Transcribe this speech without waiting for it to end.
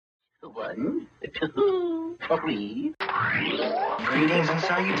1, 2, 3. Greetings and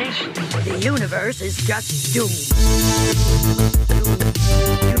salutations. The universe is just doomed.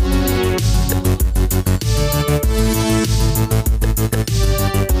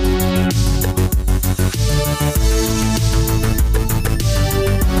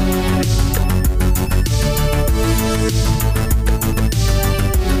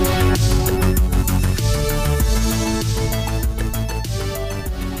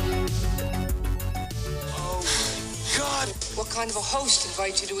 What kind of a host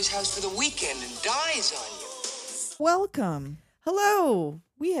invites you to his house for the weekend and dies on you? Welcome. Hello.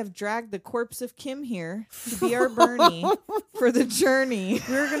 We have dragged the corpse of Kim here to be our Bernie for the journey.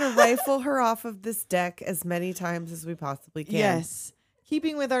 We're going to rifle her off of this deck as many times as we possibly can. Yes.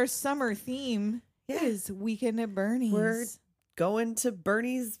 Keeping with our summer theme, Yeah. it is Weekend at Bernie's. We're going to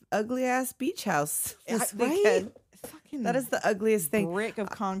Bernie's ugly ass beach house this Right? weekend. Fucking That is the ugliest thing. brick of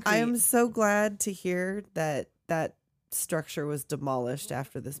concrete. I am so glad to hear that structure was demolished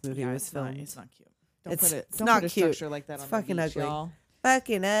after this movie was filmed. It's not cute. Don't It's- put it. it's Don't not put a cute. structure like that It's on fucking the beach, ugly. y'all.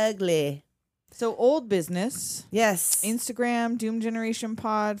 Fucking ugly. So old business. Yes. Instagram, Doom Generation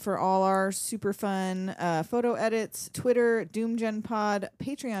Pod for all our super fun photo edits. Twitter, DoomGenPod.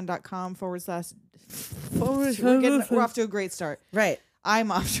 Patreon.com / We're off to a great start. Right.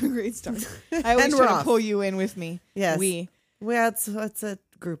 I'm off to a great start. I always And try we're to off. pull you in with me. Yes. Well, It's a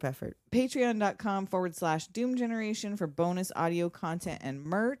group effort. Patreon.com / Doom Generation for bonus audio content and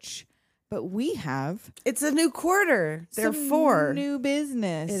merch. But we have It's a new quarter. some Therefore, new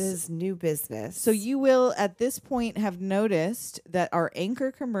business. it is new business. So you will, at this point, have noticed that our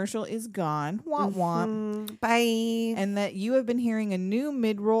anchor commercial is gone. Womp womp. Bye. And that you have been hearing a new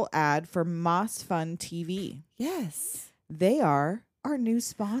mid-roll ad for Moss Fun TV. Yes. They are our new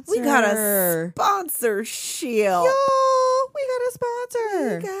sponsor. We got a sponsorship. Yo, we got a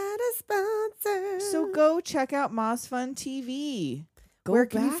sponsor. We got a sponsor. So go check out Moss Fun TV. Go where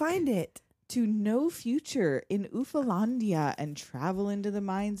can you back find it? to No Future in Ufalandia and travel into the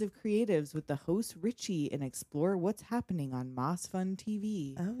minds of creatives with the host Richie and explore what's happening on Moss Fun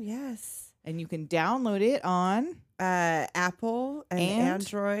TV. Oh, yes. And you can download it on, Apple and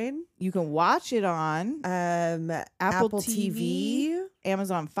Android. you can watch it on Apple TV,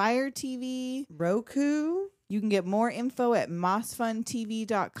 Amazon Fire TV. Roku. You can get more info at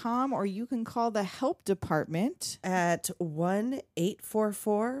mossfuntv.com or you can call the help department At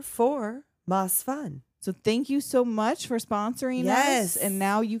 1-844-4 Fun. So thank you so much for sponsoring Yes. us. And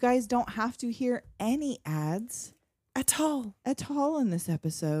now you guys don't have to hear any ads At all. at all in this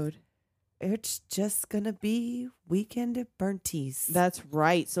episode. It's just going to be Weekend at Burnties. That's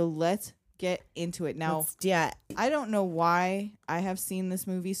right. So let's get into it. Now, Yeah. I don't know why I have seen this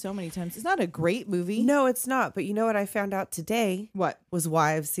movie so many times. It's not a great movie. No, it's not. But you know what I found out today? What? Was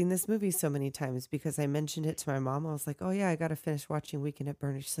why I've seen this movie so many times, because I mentioned it to my mom. I was like, oh, yeah, I got to finish watching Weekend at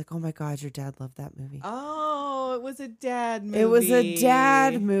Bernie's. She's like, oh, my God, your dad loved that movie. Oh, it was a dad movie. It was a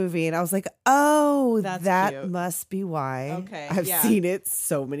dad movie. And I was like, oh, That's that cute. must be why Okay, I've yeah. seen it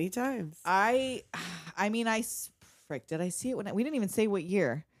so many times. Frick, did I see it when we didn't even say what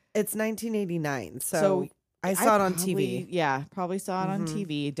year? It's 1989. So So I saw it on probably- TV. Yeah, probably saw it on Mhm.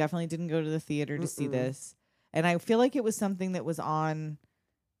 TV. Definitely didn't go to the theater to see Mm-mm. this. And I feel like it was something that was on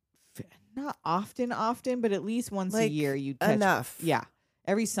not often, but at least once a Like, year you'd catch. enough. Yeah.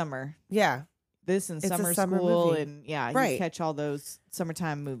 Every summer. Yeah, This and It's a summer summer school movie. and you Right. catch all those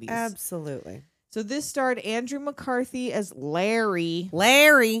summertime movies. absolutely. So this starred Andrew McCarthy as Larry.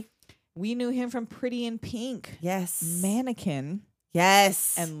 Larry. We knew him from Pretty in Pink, Yes. Mannequin,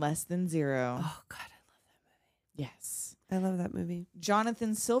 Yes. and Less Than Zero. oh, God, Yes. I love that movie.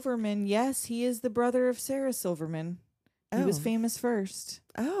 Jonathan Silverman, yes, he is the brother of Sarah Silverman. He was Oh. famous first.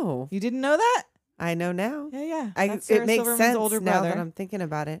 Oh, You didn't know that? I know now. Yeah. It That's Sarah makes Silverman's sense older now brother. that I'm thinking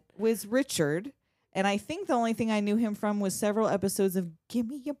about it. Was Richard. And I think the only thing I knew him from was several episodes of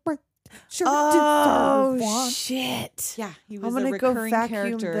Gimme a Break. Sure Oh, deserve one. shit. Yeah, he I'm was a going to go recurring vacuum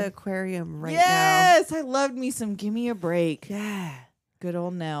character. the aquarium right Yes, I loved me some Gimme a Break. now. Yeah. Good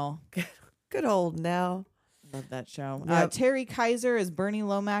old Nell. Good old Nell. Love that show. Yep. Terry Kaiser as Bernie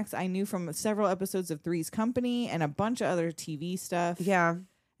Lomax. I knew from several episodes of Three's Company and a bunch of other TV stuff. Yeah.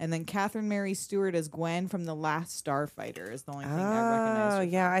 And then Catherine Mary Stewart as Gwen from The Last Starfighter is the only thing I Oh, recognize. her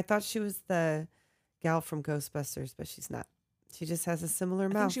yeah. I thought she was the gal from Ghostbusters, but she's not. She just has a similar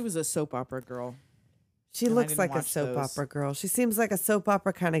from. I mouth. think she was a soap opera girl. She and I looks didn't like a watch soap those. opera girl. She seems like a soap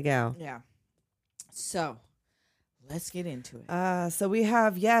opera kind of gal. Yeah. So, let's get into it. So we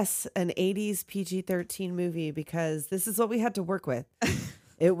have, yes, an 80s PG-13 movie, because this is what we had to work with.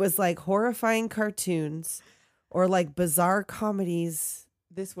 It was like horrifying cartoons or like bizarre comedies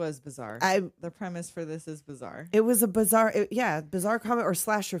This was bizarre. The premise for this is bizarre. It was a bizarre, bizarre comic or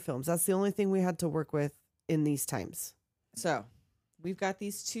slasher films. That's the only thing we had to work with in these times. So we've got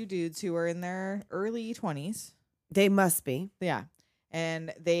these two dudes who are in their early 20s. They must be. Yeah.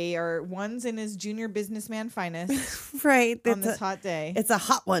 And one's in his junior businessman finest Right. on this hot day. It's a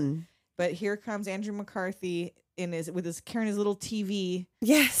hot one. But here comes Andrew McCarthy carrying his little TV,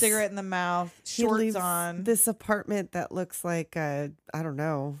 Yes. cigarette in the mouth, He shorts leaves on. this apartment that looks like, I don't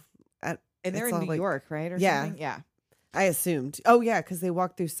know. And they're it's in all New York, right? Or Yeah. something? Yeah. I assumed. Oh, yeah, because they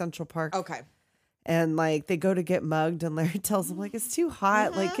walk through Central Park. Okay. And, like, they go to get mugged, and Larry tells them, like, it's too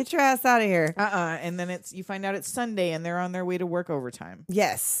hot. Like, get your ass out of here. And then you find out it's Sunday, and they're on their way to work overtime.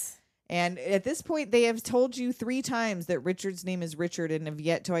 Yes. And at this point, they have told you 3 times that Richard's name is Richard and have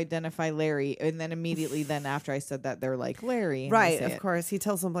yet to identify Larry. And then immediately then after I said that, they're like, Larry. And they Right, say of it. course. He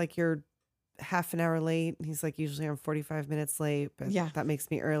tells them, like, you're half an hour late. He's like, usually I'm 45 minutes late, but Yeah. that makes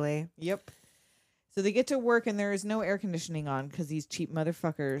me early. Yep. So they get to work and there is no air conditioning on because these cheap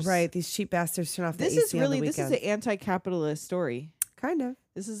motherfuckers. Right, these cheap bastards turn off the This AC is really on the this is weekend. an anti-capitalist story. Kind of.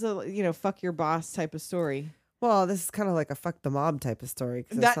 This is a fuck your boss type of story. Well, this is kind of like a fuck the mob type of story.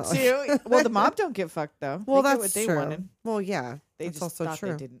 'Cause it's That not too. like- Well, the mob don't get fucked though. Well, they that's get what they true. wanted. Well, yeah, They that's just also thought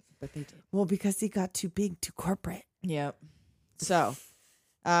true. they didn't, but they did. Well, because he got too big, too corporate. Yep. So,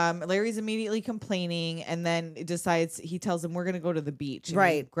 Larry's immediately complaining, and then he tells him we're gonna go to the beach. And he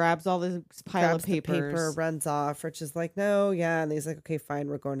Right. grabs all this pile Grabs of the papers. paper, runs off. Rich is like, no, yeah, and he's like, okay, fine,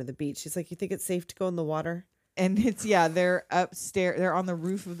 we're going to the beach. He's like, you think it's safe to go in the water? And they're upstairs. They're on the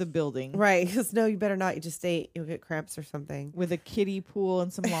roof of the building. Right. He goes, no, you better not. You just ate. You'll get cramps or something. With a kiddie pool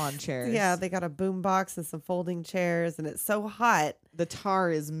and some lawn chairs. Yeah, they got a boom box and some folding chairs, and it's so hot. The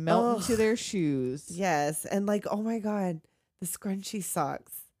tar is melting to their shoes. Yes, and like, oh my god, the scrunchy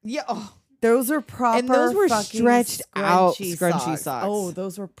socks. Yeah. Oh, Those are proper. And those were fucking stretched out scrunchy socks. Oh,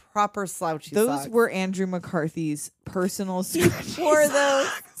 those were proper slouchy socks. those were Andrew McCarthy's personal Wore those.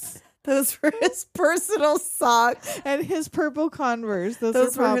 Those were his personal socks. and his purple Converse. Those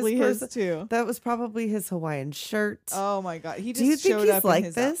Those were were probably his his too. That was probably his Hawaiian shirt. Oh my god, he just Do you think showed he's up like in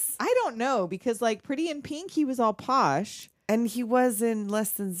his this? I don't know because like Pretty in Pink, he was all posh, And he was in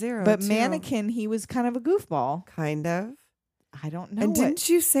Less Than Zero. but too. Mannequin, he was kind of a goofball. Kind of. I don't know. And what- didn't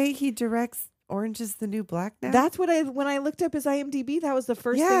you say he directs Orange is the New Black now? That's what when I looked up his IMDb, that was the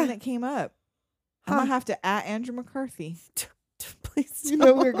first Yeah. thing that came up. I'm Huh. gonna have to at Andrew McCarthy. Please You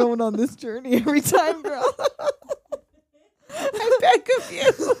know we're going on this journey every time, girl. I beg of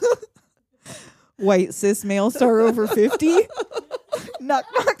you. White cis male star over 50. Knock,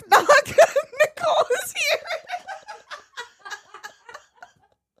 knock, knock. Nicole is here.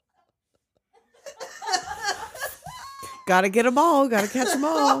 Gotta get them all. Gotta catch them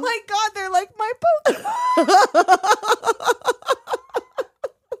Oh all. my god, they're like my Pokemon.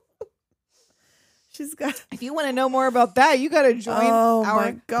 She's got. If you want to know more about that, you got to join Oh our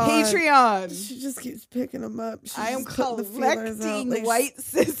my God. Patreon. She just keeps picking them up. She's I am just putting the feelers out. collecting Like, white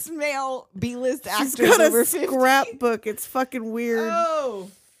cis male B-list She's actors got over a 50. scrapbook. It's fucking weird. Oh.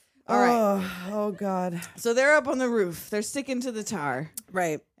 All right. Oh God. So they're up on the roof. They're sticking to the tar.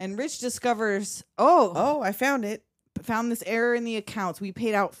 Right. And Rich discovers, Oh, I found it. found this error in the accounts. We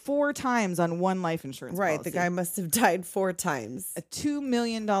paid out 4 times on one life insurance Right. policy. The guy must have died 4 times. A $2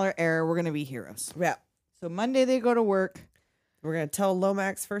 million error. We're going to be heroes. Yeah. So Monday they go to work, We're gonna tell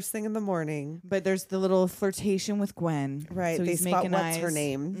Lomax first thing in the morning. but there's the little flirtation with Gwen. Right. So They he's spot making what's eyes. her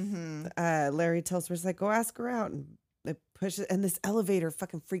name. Mhm. Larry tells her, "It's like go ask her out," and they push it. And this elevator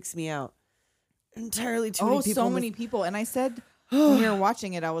fucking freaks me out. Entirely too many people. So in this- many people. And I said when we were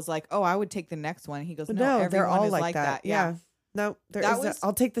watching it, I was like, oh, I would take the next one. He goes, no, No, everyone they're all is like that. Yeah. No, there That is. was-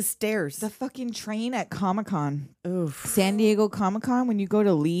 I'll take the stairs. The fucking train at Comic-Con. Oof. San Diego Comic-Con, when you go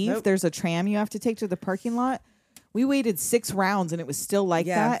to leave, Nope. there's a tram you have to take to the parking lot. We waited 6 rounds and it was still like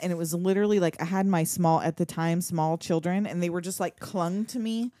Yeah. that. And it was literally like I had my small children and they were just like clung to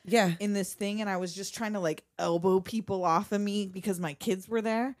me Yeah. in this thing. And I was just trying to like elbow people off of me because my kids were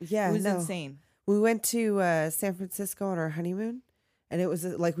there. Yeah, It was no. insane. We went to San Francisco on our honeymoon, and it was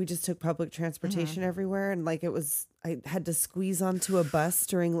like we just took public transportation everywhere, and like I had to squeeze onto a bus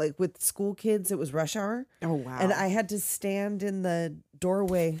during like with school kids. It was rush hour. Oh, wow. And I had to stand in the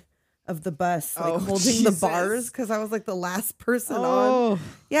doorway of the bus, like Oh, holding the Jesus. bars because I was like the last person on. Oh,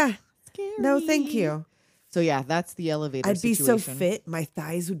 Yeah. scary. No, thank you. So yeah, that's the elevator. I'd be so situation. fit. My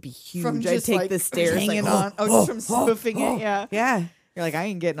thighs would be huge. from I'd just take like, the stairs hanging like, on. Oh, just from spoofing it. Yeah, Yeah. you're like I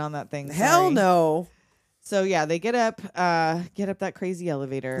ain't getting on that thing. Hell sorry. no. So yeah, they get up that crazy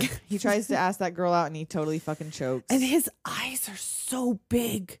elevator. He tries to ask that girl out, and he totally fucking chokes. And his eyes are so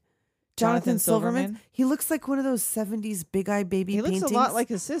big. Jonathan Silverman. He looks like one of those 70s Big Eye Baby He paintings. looks a lot like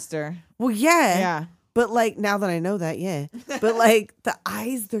his sister. Well, yeah. Yeah. But like now that I know that, yeah. But like the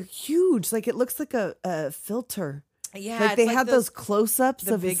eyes, they're huge. Like it looks like a filter. Yeah. Like they had those close-ups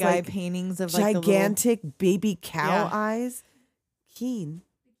the of big his eye like paintings of like gigantic baby cow Yeah. eyes. Keen.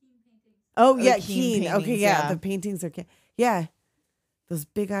 Oh yeah, Keen Keen. Okay, paintings, yeah, yeah. the paintings are yeah. Those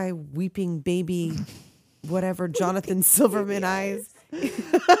big eye weeping baby, whatever Jonathan Silverman eyes.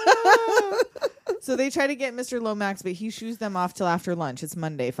 So they try to get Mr. Lomax, but he shoos them off till after lunch. It's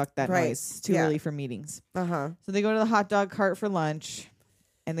Monday. Fuck that Right. noise. Too Yeah. early for meetings. So So they go to the hot dog cart for lunch,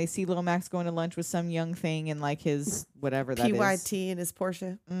 and they see Lomax going to lunch with some young thing in like his whatever that is. PYT in his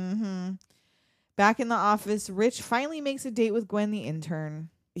Porsche. Mm-hmm. Back in the office, Rich finally makes a date with Gwen, the intern.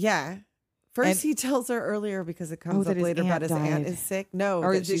 Yeah. First, And- he tells her earlier because it comes that up his later about aunt his aunt died. is sick. No,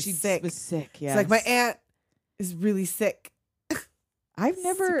 Or that that she's she sick. was sick. Yeah, It's like my aunt is really sick. I've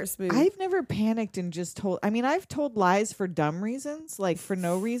never Super smooth. I've never panicked and just told. I mean, I've told lies for dumb reasons, like for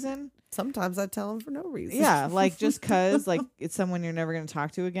no reason. Sometimes I tell him for no reason. Yeah, like just cause like it's someone you're never going to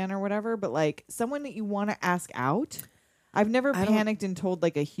talk to again or whatever. But like someone that you want to ask out, I've never I don't- panicked and told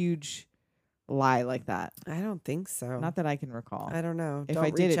like a huge lie like that. I don't think so. Not that I can recall. I don't know. If Don't I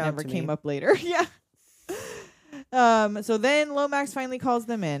did, reach it out never to came me. up later. Yeah. So then Lomax finally calls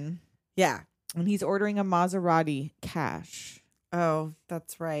them in, Yeah. and he's ordering a Maserati cash. Oh,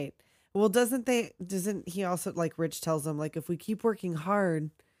 that's right. Well, doesn't he also, like, Rich tells him, like, if we keep working hard,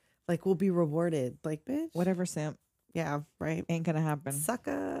 like, we'll be rewarded. Like, bitch. Whatever, simp. Yeah, right. Ain't gonna happen.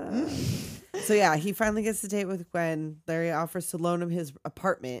 Sucker. So, yeah, he finally gets to date with Gwen. Larry offers to loan him his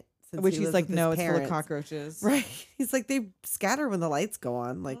apartment. Since Which he he's lives like, with his no, it's full of parents. cockroaches. Right. He's like, they scatter when the lights go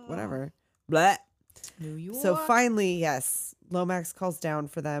on. Like, whatever. Blah. New York. So finally, yes, Lomax calls down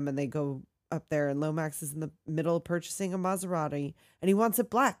for them and they go up there and Lomax is in the middle of purchasing a Maserati and he wants it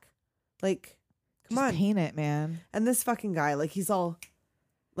black. Like, come Just on. paint it, man. And this fucking guy, like he's all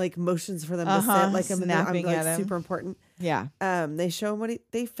like motions for them to Uh-huh, sit like I'm snapping like at him. super important. Yeah. They show him what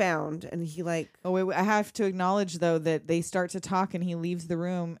they found and he like Oh wait, I have to acknowledge though that they start to talk and he leaves the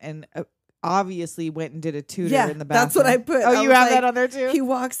room and obviously went and did a tutor in the bathroom. that's what I put. Oh, I you was have like, that on there too? He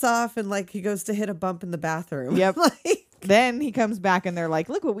walks off and like he goes to hit a bump in the bathroom. Yep. Like, Then he comes back and they're like,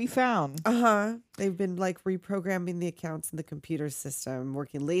 look what we found. They've been like reprogramming the accounts in the computer system,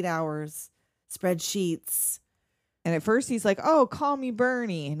 working late hours, spreadsheets. And at first he's like, oh, call me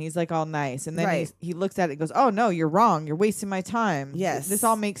Bernie. And he's like all nice. And then Right. he looks at it and goes, oh, no, you're wrong. You're wasting my time. Yes. This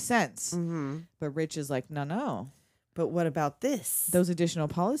all makes sense. Mm-hmm. But Rich is like, no. But what about this? Those additional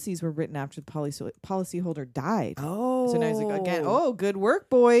policies were written after the policyholder died. Oh. So now he's like, again, oh, good work,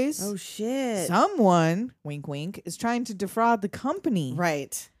 boys. Oh, shit. Someone, wink, wink, is trying to defraud the company.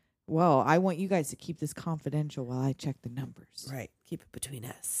 Right. Well, I want you guys to keep this confidential while I check the numbers. Right. Keep it between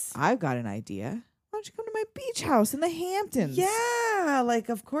us. I've got an idea. Why don't you come to my beach house in the Hamptons? Yeah. Like,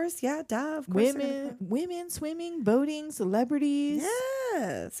 of course. Yeah. Duh. Of course. Women swimming, boating, celebrities.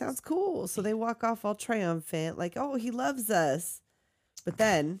 Yeah. Sounds cool. So they walk off all triumphant, like, oh, he loves us. But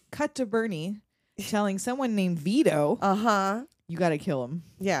then, Cut to Bernie telling someone named Vito, you got to kill him.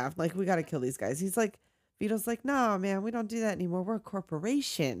 yeah, like, we got to kill these guys. He's like, Vito's like, no, man, we don't do that anymore. We're a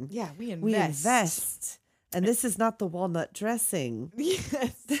corporation. Yeah, we invest. We invest. And this is not the walnut dressing.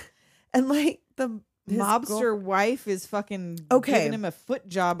 Yes. And like his Mobster wife is fucking Okay. giving him a foot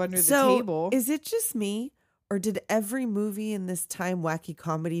job under the So table. is it just me, or did every movie in this time wacky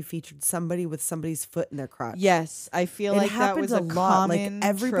comedy featured somebody with somebody's foot in their crotch? Yes, I feel it like that happened was a a lot. Like common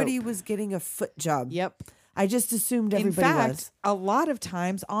everybody trope. was getting a foot job. Yep. I just assumed In everybody fact, was. a lot of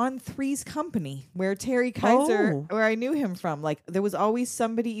times on Three's Company, where Terry Kaiser, Oh. where I knew him from, like there was always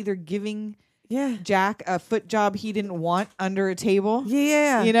somebody either giving Yeah. Jack a foot job he didn't want under a table.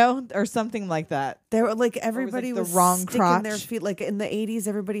 Yeah. You know, or something like that. They were like everybody the was wrong sticking their crotch? feet. Like in the 80s,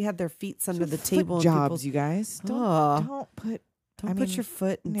 everybody had their feet under the Foot table. and jobs, people's- you guys. Don't Oh. put. Don't I put mean, your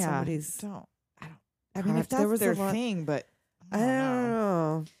foot in yeah, somebody's. don't. I mean, if crotch. There that's was a their lot- thing, but I don't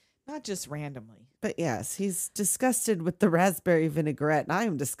know. not just randomly. But yes, he's disgusted with the raspberry vinaigrette, and I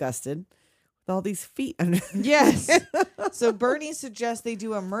am disgusted with all these feet under. Yes. So Bernie suggests they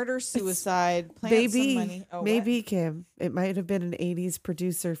do a murder suicide. Plant Maybe, some money. Oh, what? maybe Kim, it might have been an 80s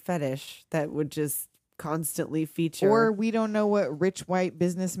producer fetish that would just constantly feature. Or we don't know what rich white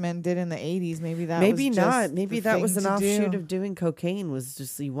businnesmen did in the 80s. Maybe that maybe was not. just Maybe the that was thing an to offshoot do. of doing cocaine. Was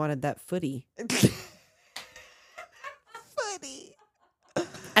just he wanted that footy. Funny.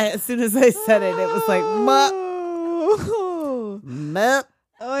 As soon as I said it, it was like, "Muh, Oh. muh."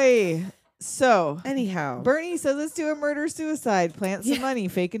 Oi. So Anyhow, Bernie says, let's do a murder suicide. Plant some money.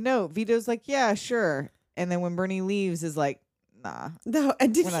 Fake a note. Vito's like, yeah, sure. And then when Bernie leaves, is like, Nah, No,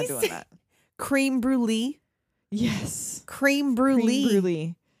 and did we're he not doing say that. creme brulee? Yes. Creme brulee. Cream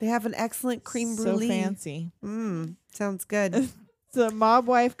brulee. They have an excellent creme So brulee. fancy. Sounds good. The mob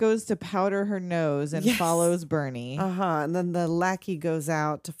wife goes to powder her nose and Yes. follows Bernie And then the lackey goes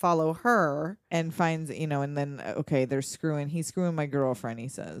out to follow her. and finds, and then, he's screwing my girlfriend, he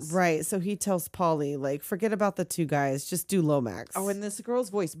says. Right. So he tells Polly, like, forget about the two guys. Just do Lomax. Oh, and this girl's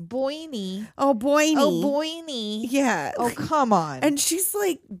voice, Boynie. Oh, Boynie. Oh, Boynie. Yeah. Oh, come on. And she's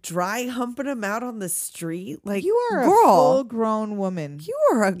like dry humping him out on the street. Like, you are girl, a full-grown woman. You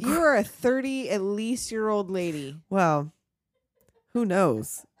are a You are a 30-at-least-year-old lady. Well, who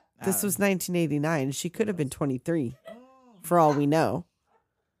knows? I This don't was 1989. She could have been 23 for all we know.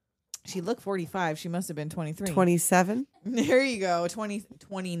 She looked 45. She must have been 23. 27? There you go.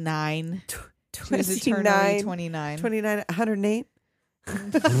 29. She was eternally 29. 29, 108?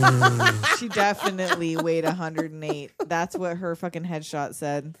 She definitely weighed 108. That's what her fucking headshot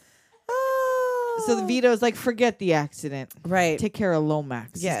said. So the Vito's like, forget the accident. Right. Take care of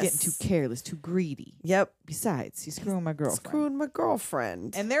Lomax. Yes. He's getting too careless, too greedy. Yep. Besides, he's screwing my girlfriend. Screwing my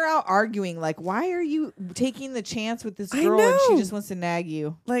girlfriend. And they're out arguing, like, why are you taking the chance with this I girl and she know. just wants to nag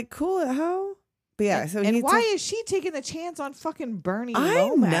you? Like, cool it how? But yeah, so and he why is she taking the chance on fucking Bernie I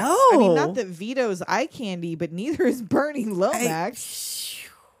Lomax? I mean, know. not that Vito's eye candy, but neither is Bernie Lomax.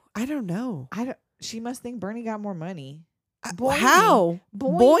 I don't know. She must think Bernie got more money. How?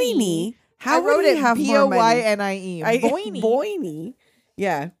 Boynie. How I would wrote he it have more money? Boynie. Boynie. Boynie.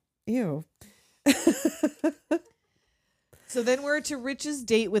 Yeah. Ew. So then we're to Rich's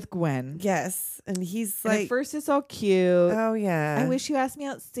date with Gwen. Yes. And he's And like, at first it's all cute. oh, yeah. I wish you asked me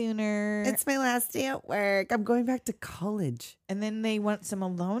out sooner. It's my last day at work. I'm going back to college. And then they want some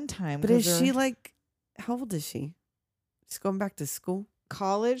alone time. But 'cause is she they're like, how old is she? She's going back to school?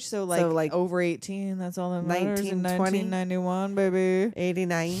 college? So like, like over 18. That's all that matters. 19, In 20? 1991, baby.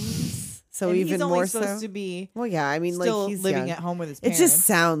 89. So And even he's only more supposed so. to be Well, yeah. I mean, still like he's living young. at home with his It parents. just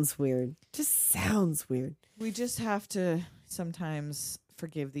sounds weird. Just sounds weird. We just have to sometimes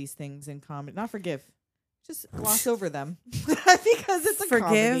forgive these things in comedy. Not forgive. Just gloss over them. Because it's a Forgive,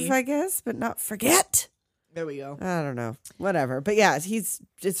 comedy. I guess, but not forget. There we go. I don't know. Whatever. But yeah,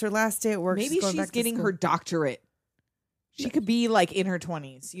 it's her last day at work. Maybe going she's back to getting school. her doctorate. She could be like in her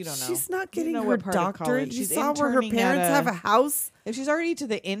 20s. You don't know. She's not You getting know her what part of doctorate. college. You She's saw where her interning at parents have a house. If she's already to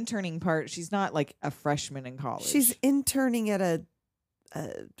the interning part, she's not like a freshman in college. She's interning at a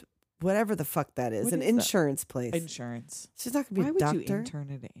whatever the fuck that is, What an is that? insurance place. insurance. She's not gonna Why be a would doctor. you intern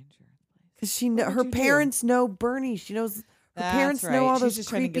at an insurance place? Because she What would her you do? parents know Bernie. She knows her That's parents right. know all She's those just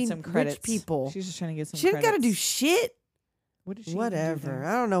trying to creepy get some rich credits. people. She's just trying to get some She didn't got to do credits. shit. What did she Whatever. Even do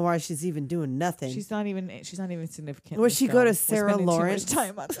I don't know why she's even doing nothing. there? She's not even significant. in Would this she go film. to We're Sarah spending too much Lawrence?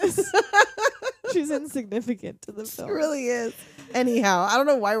 time on this. She's insignificant to the She film. really is. Anyhow, I don't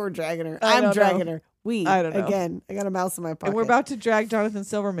know why we're dragging her. I I'm don't dragging know. her. We I don't know. again. I got a mouse in my pocket. And we're about to drag Jonathan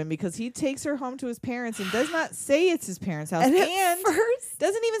Silverman because he takes her home to his parents and does not say it's his parents' house. And And, at first,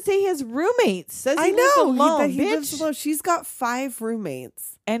 doesn't even say he has roommates. Says he I lives know alone, that he bitch. lives alone. She's got 5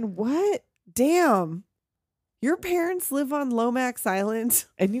 roommates. And what? Damn, your parents live on Lomax Island.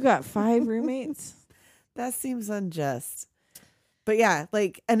 And you got 5 roommates? That seems unjust. But yeah,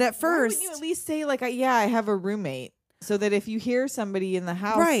 like, and at Why first, wouldn't you at least say like, I have a roommate, so that if you hear somebody in the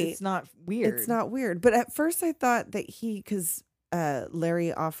house, Right. it's not weird. it's not weird. But at first, I thought that because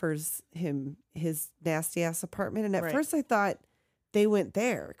Larry offers him his nasty ass apartment, and at Right. first I thought they went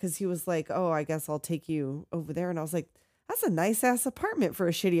there because he was like, "Oh, I guess I'll take you over there," and I was like, "That's a nice ass apartment for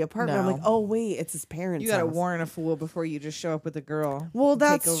a shitty apartment." I'm No. like, "Oh wait, it's his parents." You got to house." warn a fool before you just show up with a girl. Well, and take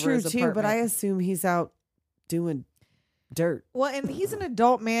that's over true his too. But I apartment. assume he's out doing dirt. Well, and he's an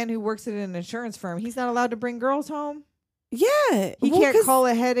adult man who works at an insurance firm. He's not allowed to bring girls home. Yeah, He well, can't 'cause- call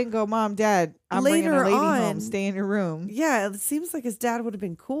ahead and go, Mom, Dad, I'm bringing a Later lady on- home. Stay in your room. Yeah, it seems like his dad would have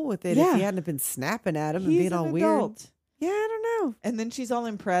been cool with it if Yeah. he hadn't been snapping at him and He's being all an weird. adult. Yeah, I don't know. And then she's all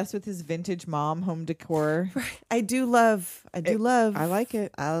impressed with his vintage mom home decor. I do love. I like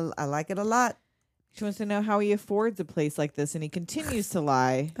it. I like it a lot. She wants to know how he affords a place like this, and he continues to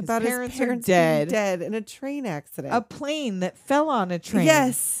lie. About his parents being are dead. dead in a train accident. A plane that fell on a train.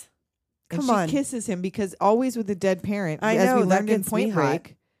 Yes. And Come she on. kisses him because always with a dead parent. I as know, we that learned in gets me Point hot.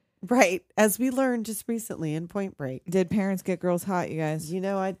 Break. Right. As we learned just recently in Point Break. Dead parents get girls hot, you guys. You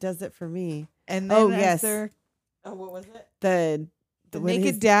know, it does it for me. And then Oh, as yes. they're- oh, what was it? The The when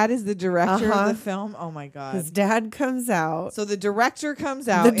naked his, dad is the director Uh-huh. of the film. Oh my god! his dad comes out. So the director comes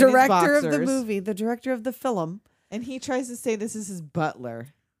out. The in his director of the boxers, movie, the director of the film. and he tries to say this is his butler,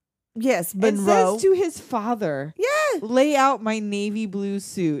 Yes, and Monroe. says to his father, lay out my navy blue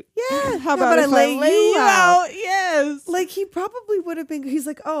suit. Yeah. How about if I lay you out? Yes. Like he probably would have been. He's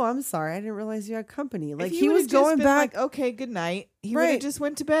like, oh, I'm sorry, I didn't realize you had company. Like If he was would've just going been back, like, okay, good night. He would have Right. just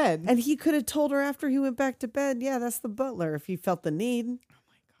went to bed. and he could have told her after he went back to bed. Yeah, that's the butler. If he felt the need. Oh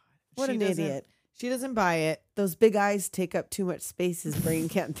my god, what She an doesn't- idiot. She doesn't buy it. Those big eyes take up too much space. His brain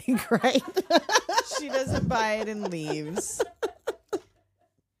can't think right. She doesn't buy it and leaves.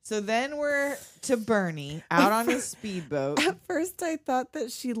 So then we're to Bernie out on his speedboat. At first, I thought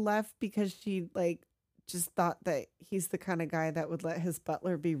that she left because she like just thought that he's the kind of guy that would let his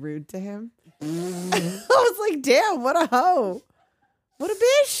butler be rude to him. I was like, damn, what a hoe. What a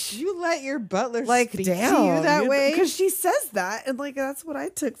bitch. You let your butler Like, speak damn. to you that way? Because she says that. And like, that's what I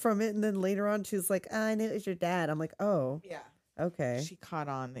took from it. And then later on, she was like, I knew it was your dad. I'm like, oh, Yeah. okay. She caught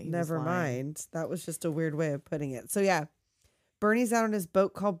on that he Never was lying. mind. That was just a weird way of putting it. So yeah, Bernie's out on his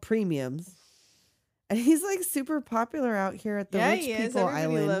boat called Premiums. And he's like super popular out here at the Yeah, Rich he is. People Everybody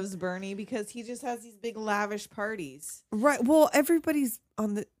Island. loves Bernie because he just has these big lavish parties. Right. Well, everybody's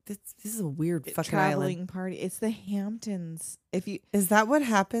on the. This is a weird fucking Traveling island. party. It's the Hamptons. If you, Is that what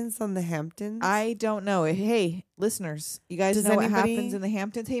happens on the Hamptons? I don't know. Hey, listeners, you guys Does know what anybody- happens in the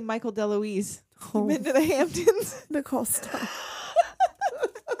Hamptons? Hey, Michael DeLuise, Oh. you been to the Hamptons? Nicole, stop.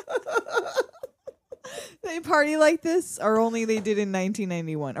 They party like this, or only they did in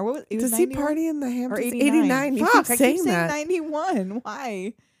 1991, or what? Was, it was Does he 91? party in the Or Hamptons? 89? 89. You Fuck, keep I saying keep saying that 91.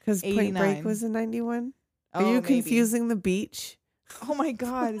 Why? because Point 89. Break was in 91. Are Oh, you maybe. confusing the beach? Oh my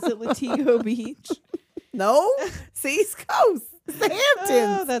God, is it Latigo Beach? No, it's the East Coast. It's the Oh,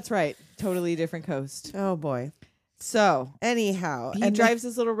 Hamptons. that's right. Totally different coast. Oh boy. So Anyhow, he and drives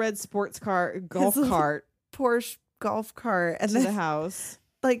his little red sports car, golf little- cart the Porsche golf cart, and to the then house.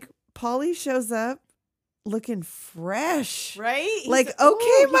 like Polly shows up looking fresh. Right? Like, He's- okay,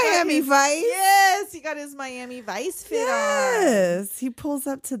 Ooh, he got Miami his- Vice. Yes, he got his Miami Vice fit on. Yes. He pulls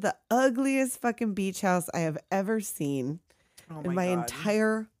up to the ugliest fucking beach house I have ever seen Oh in my God.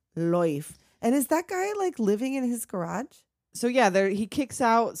 entire life. And is that guy like living in his garage? So yeah, there he kicks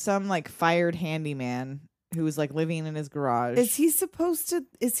out some like fired handyman who was like living in his garage. Is he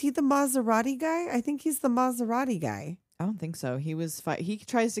the Maserati guy? I think he's the Maserati guy. I don't think so. He was he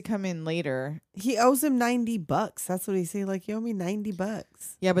tries to come in later. He owes him $90. That's what he say. Like, you owe me $90.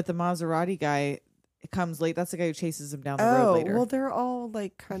 Yeah, but the Maserati guy comes late. That's the guy who chases him down the road Oh, later. well, they're all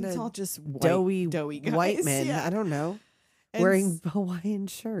like kind It's all of just doughy guys. white men. Yeah. I don't know. And Wearing Hawaiian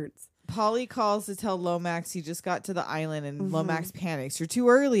shirts. Polly calls to tell Lomax he just got to the island, and Mhm. Lomax panics. You're too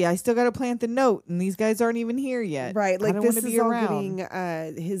early. I still got to plant the note, and these guys aren't even here yet. Right. I Like, don't this wanna is be all around.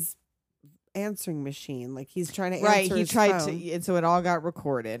 getting his answering machine. Like, he's trying to answer Right. He his tried phone. to, and so it all got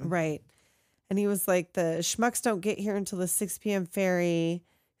recorded. Right. And he was like, the schmucks don't get here until the 6 p.m. ferry.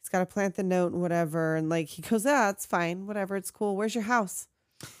 He's got to plant the note and whatever. And like, he goes, it's fine. Whatever. It's cool. Where's your house?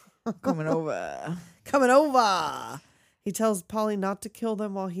 Coming over. Coming over. He tells Polly not to kill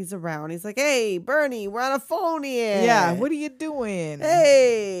them while he's around. He's like, hey, Bernie, we're on a phone here. Yeah. What are you doing?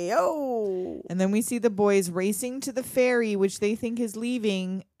 Hey, oh. And then we see the boys racing to the ferry, which they think is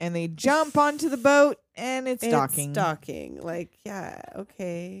leaving, and they jump onto the boat, and it's docking. It's docking. Like, yeah,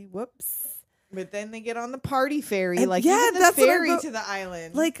 okay. Whoops. But then they get on the party ferry, And like yeah, even the that's what I ferry wrote. to the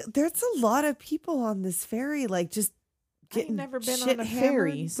island. Like, there's a lot of people on this ferry, like, just I've getting never been shit on a hammered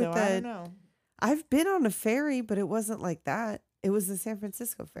ferry, with so I don't know. I've been on a ferry, but it wasn't like that. It was the San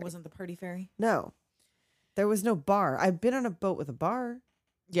Francisco ferry. Wasn't the party ferry? No. There was no bar. I've been on a boat with a bar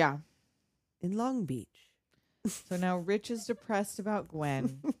Yeah. in Long Beach. So now Rich is depressed about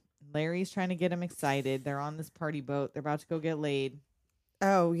Gwen. Larry's trying to get him excited. They're on this party boat. They're about to go get laid.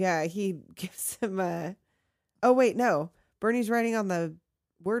 Oh, yeah. He gives him a. Oh, wait, no. Bernie's writing on the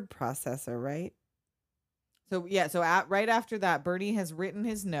word processor, right? So yeah, so right after that, Bernie has written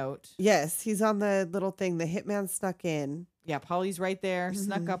his note. Yes, he's on the little thing. The hitman snuck in. Yeah, Polly's right there,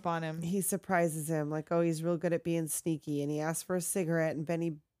 snuck Mhm. up on him. He surprises him, like, oh, he's real good at being sneaky. And he asks for a cigarette, and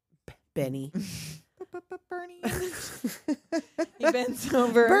Benny. Bernie. He bends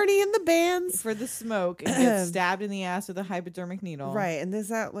over Bernie in the bands. for the smoke and gets stabbed in the ass with a hypodermic needle. Right. And is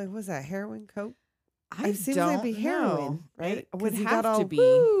that, like, was that heroin, coke? I It seems don't like it'd be heroin, know. right? It would 'Cause he have got to all, be.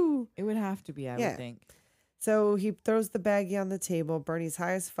 "Woo!" It would have to be, I Yeah. would think. So he throws the baggie on the table. Bernie's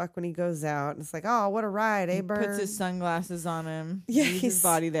high as fuck when he goes out. And it's like, oh, what a ride, eh, He Bern? puts his sunglasses on him. Yeah, Leaves his he's-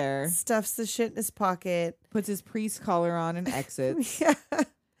 body there. Stuffs the shit in his pocket. Puts his priest collar on and exits. Yeah.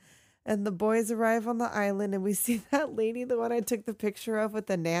 And the boys arrive on the island, and we see that lady, the one I took the picture of with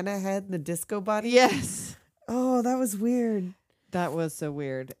the Nana head and the disco body. Yes. Oh, that was weird. That was so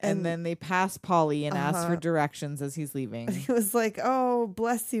weird. And, And- then they pass Polly and ask for Uh-huh. directions as he's leaving. And he was like, oh,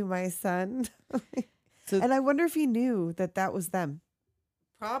 bless you, my son. And I wonder if he knew that was them.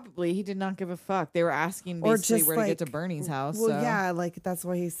 Probably he did not give a fuck. They were asking Or basically just, where to get to like, Bernie's house. Well, so. yeah, like that's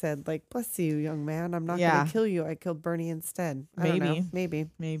why he said, like, bless you, young man. I'm not Yeah. going to kill you. I killed Bernie instead. I don't know.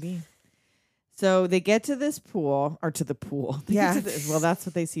 Maybe. So they get to this pool, or to the pool. They get Yeah. to well, that's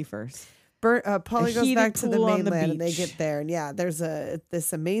what they see first. Polly goes heated back to the pool on the mainland and they beach. get there. And yeah, there's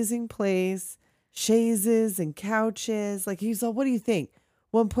this amazing place, chaises and couches. Like he's all, what do you think?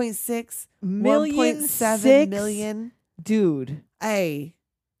 1.6 Million 1.7 six? million. Dude. Hey,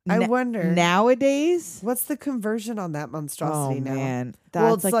 I wonder Nowadays? what's the conversion on that monstrosity now? Man.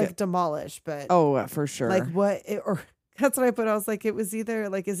 Well, That's it's like demolished, but for sure. like what? Or that's what I put. I was like, it was either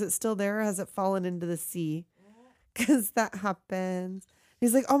like, is it still there or has it fallen into the sea? Because that happens.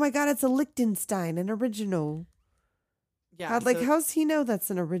 He's like, oh my God, it's a Liechtenstein, an original. yeah, How's he know that's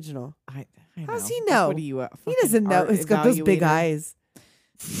an original? I How's he Like, know? what are you? He Fucking doesn't know. art He's got those big evaluator? eyes.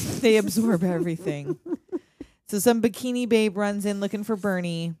 They absorb everything. So some bikini babe runs in looking for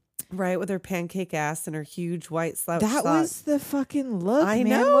Bernie. Right, with her pancake ass and her huge white slouch That socks. was the fucking look, I man.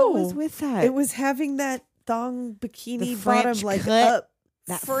 know. What was with that? It was having that thong bikini French bottom like cut. up.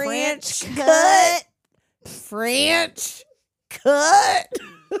 That French French cut. French cut.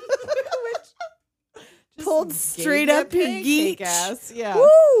 Pulled straight up your geek. ass. Yeah.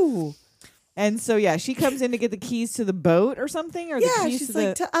 Woo! And so yeah, she comes in to get the keys to the boat or something, or the Yeah, keys she's to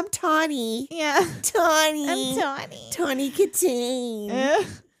like, the I'm Tawny. yeah. Tawny. I'm Tawny. Tawny Katane. Eh.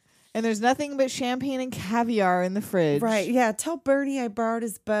 And there's nothing but champagne and caviar in the fridge. Right, yeah. Tell Bernie I borrowed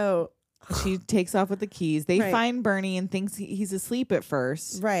his boat. She takes off with the keys. They Right. find Bernie and thinks he's asleep at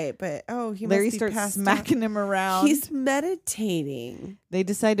first. Right, but he Larry must be starts passed smacking out. him around. He's meditating. They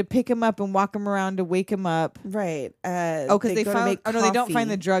decide to pick him up and walk him around to wake him up. Right. Oh, because they go to found. make Oh no, they don't coffee. find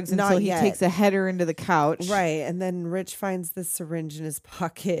the drugs Not until he yet. takes a header into the couch. Right, and then Rich finds the syringe in his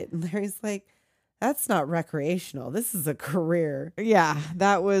pocket, and Larry's like, "That's not recreational. This is a career." Yeah,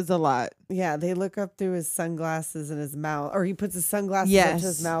 that was a lot. Yeah, they look up through his sunglasses in his mouth, or he puts his sunglasses up to his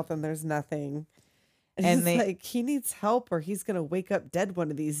Yes. mouth, and there's nothing. And And it's they- like he needs help, or he's gonna wake up dead one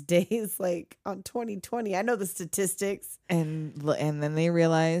of these days. Like on 2020, I know the statistics. And then they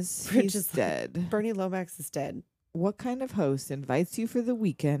realize Rich he's is like, dead. Bernie Lomax is dead. What kind of host invites you for the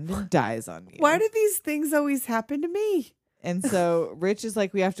weekend and dies on you? Why do these things always happen to me? And so Rich is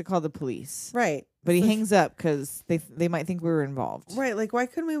like, we have to call the police. Right. But he hangs up because they might think we were involved. Right. Like, why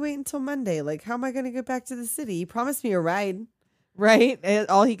couldn't we wait until Monday? Like, how am I going to get back to the city? You promised me a ride. Right? And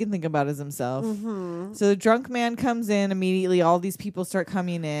all he can think about is himself. Mm-hmm. So the drunk man comes in immediately. All these people start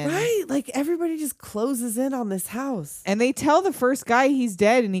coming in. Right. Like, everybody just closes in on this house. And they tell the first guy he's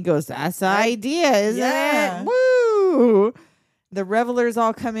dead. And he goes, that's the Right. idea, isn't Yeah. it? Woo! The revelers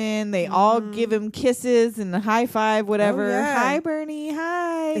all come in. They all give him kisses and a high five, whatever. yeah. Hi, Bernie.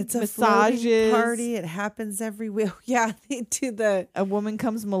 Hi. It's a massages. floating party. It happens everywhere. Yeah. They do the. A woman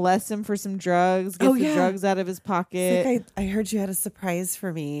comes molest him for some drugs. Gets Oh, the yeah. drugs out of his pocket. It's like, I heard you had a surprise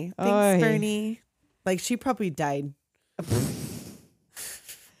for me. Thanks, Oy. Bernie. Like, she probably died.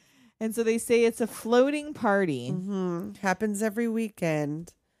 And so they say it's a floating party. Mm-hmm. Happens every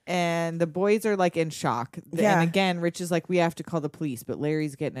weekend. And the boys are like in shock. Yeah. And again, Rich is like, we have to call the police. But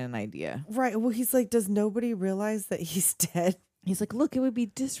Larry's getting an idea. Right. Well, he's like, does nobody realize that he's dead? He's like, look, it would be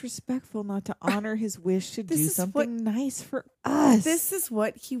disrespectful not to honor his wish to This do is something nice for us. This is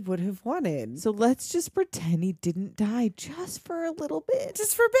what he would have wanted. So let's just pretend he didn't die just for a little bit.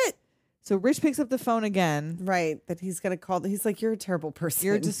 Just for a bit. So Rich picks up the phone again. Right. That he's going to call. He's like, you're a terrible person.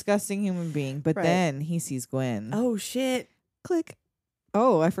 You're a disgusting human being. But Right. then he sees Gwen. Oh, shit. Click.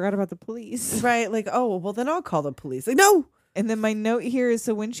 Oh, I forgot about the police. Right. Like, oh, well, then I'll call the police. Like, no. And then my note here is,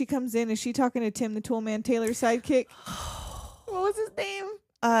 so when she comes in, is she talking to Tim the Toolman Taylor's sidekick? What was his name?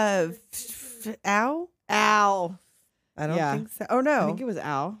 Al? Al. I don't Yeah. think so. Oh, no. I think it was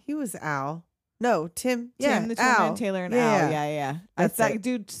Al. He was Al. No, Tim. Yeah. Tim the Al. Toolman Taylor and Yeah, Al. yeah. Yeah. That's That it.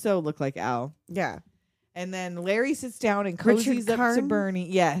 dude so looked like Al. Yeah. And then Larry sits down and Richard cozies up to Karn? Bernie.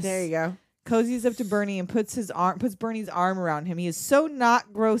 Yes. There you go. Cozies up to Bernie and puts Bernie's arm around him. He is so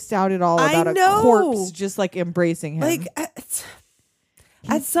not grossed out at all I about a know. corpse just like embracing him. Like,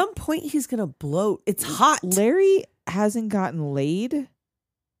 at some point, he's going to bloat. It's hot. Larry hasn't gotten laid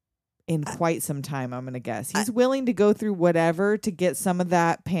in quite some time, I'm going to guess. He's willing to go through whatever to get some of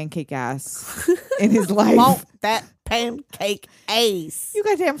that pancake ass in his life. Want that pancake ace. You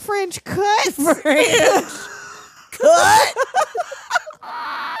goddamn French cut. Cut.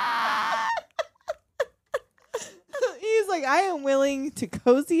 He's like, I am willing to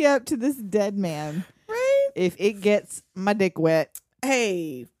cozy up to this dead man. Right? If it gets my dick wet.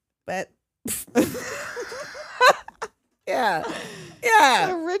 Hey, but yeah, yeah.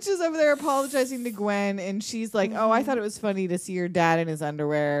 So Rich is over there apologizing to Gwen, and she's like, "Oh, I thought it was funny to see your dad in his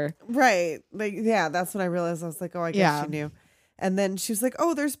underwear." Right. Like, yeah, that's when I realized. I was like, oh, I guess Yeah. she knew. And then she was like,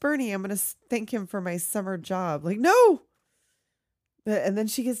 oh, there's Bernie. I'm going to thank him for my summer job. Like, no. And then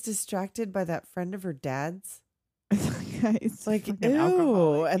she gets distracted by that friend of her dad's. It's Like, fucking ew.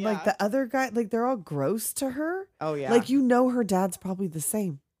 alcoholic. And like Yeah. the other guy, like they're all gross to her. Oh yeah. Like, you know, her dad's probably the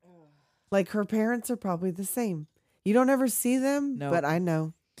same. Like, her parents are probably the same. You don't ever see them, Nope. but I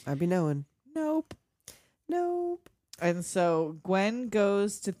know. I be knowing. Nope. Nope. And so Gwen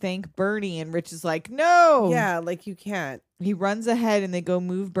goes to thank Bernie, and Rich is like, "No." Yeah, like you can't. He runs ahead, and they go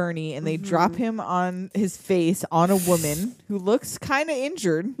move Bernie, and they drop Mm-hmm. him on his face on a woman who looks kind of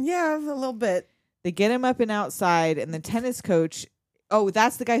injured. Yeah, a little bit. They get him up and outside, and the tennis coach. Oh,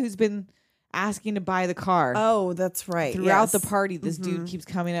 that's the guy who's been asking to buy the car. Oh, that's right. Throughout the yes. party, this dude keeps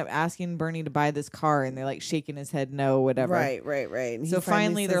coming up asking Bernie to buy this car, and they're like shaking his head, no, whatever. Right. And So he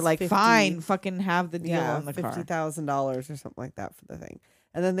finally, they're says like, 50 fine, fucking have the deal yeah, on the car. $50,000 or something like that for the thing.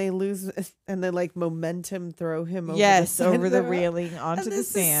 And then they lose, and they like momentum throw him over. Yes, the over the sand. railing onto And the this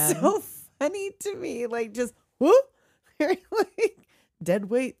sand. Is so funny to me, like just whoop, like dead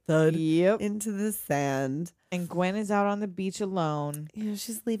weight thud Yep. into the sand. And Gwen is out on the beach alone. You know,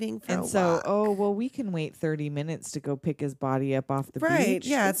 she's leaving for And a so, walk. oh, well, we can wait 30 minutes to go pick his body up off the right, beach.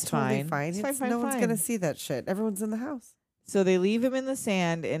 yeah, it's totally fine. It's It's- fine, no one's fine. gonna see that shit. Everyone's in the house. So they leave him in the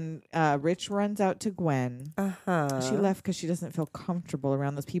sand, and Rich runs out to Gwen. She left because she doesn't feel comfortable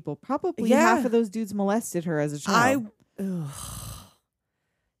around those people. Probably Yeah. half of those dudes molested her as a I. child.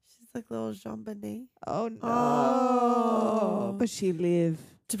 She's like little Jean Bonnet. Oh, no. Oh. But she lived.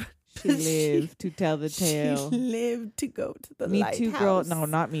 She lived to tell the tale. She lived to go to the Me lighthouse. too, girl. No,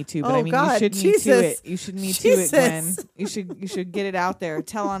 not me too. But Oh, I mean, God, you should me Jesus. too it. You should me too it, Gwen. Jesus. You should get it out there.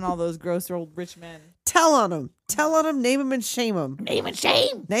 Tell on all those gross old rich men. Tell on him. Tell on him. Name him and shame him. Name and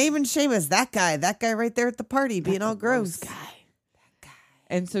shame. Name and shame is that guy. That guy right there at the party being all gross.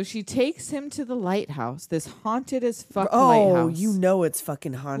 And so she takes him to the lighthouse, this haunted as fuck Oh, lighthouse. you know it's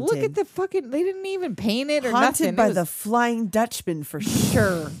fucking haunted. Look at the fucking. They didn't even paint it or haunted nothing. by It was- the Flying Dutchman for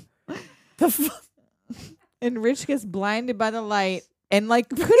sure. and Rich gets blinded by the light and like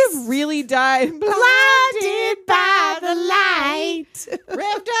could have really died. Blinded by the light,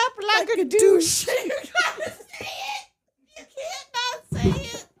 revved up like a douche. You gotta say it. You can't not say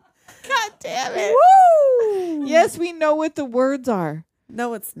it. God damn it. Woo! Yes, we know what the words are,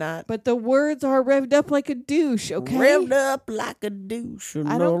 No, it's not. but the words are revved up like a douche. Okay, Revved up like a douche.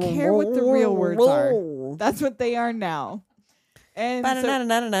 I don't care what the real words are. That's what they are now. And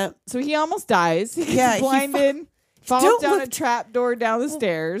so he almost dies. He gets Yeah, he blinded, falls Don't down look- a trap door down the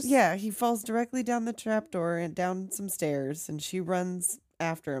stairs. Yeah, he falls directly down the trapdoor and down some stairs, and she runs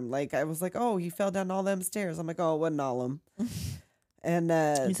after him. Like, I was like, oh, he fell down all them stairs. I'm like, oh, it wasn't all them. And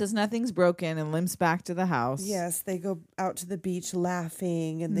He says nothing's broken and limps back to the house. yes, they go out to the beach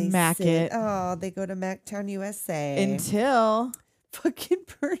laughing, and they Mac sit. it. Oh, they go to Mactown, USA. Until fucking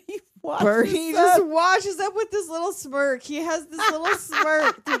Bernie washes Bernie up. just washes up with this little smirk. He has this little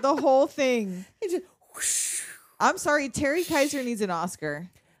smirk through the whole thing. He just whoosh. I'm sorry, Terry Kaiser needs an Oscar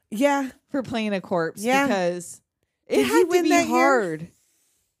Yeah, for playing a corpse Yeah. because it Did he had to win be that year? hard.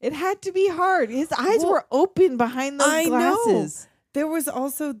 It had to be hard. His eyes Well, were open behind those I know. glasses. there was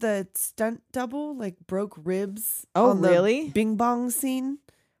also the stunt double, like broke ribs. Oh, on the really? Bing bong scene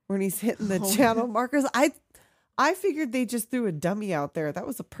when he's hitting the Oh. channel markers. I figured they just threw a dummy out there. That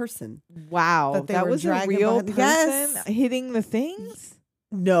was a person. Wow, That they that were was a dragging real behind- person Yes. hitting the things.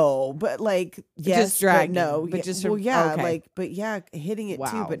 No, but like yes, dragging, but no, but yeah, just well, yeah, okay. like but yeah, hitting it too,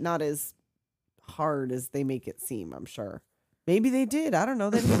 Wow. but not as hard as they make it seem. I'm sure. Maybe they did. I don't know.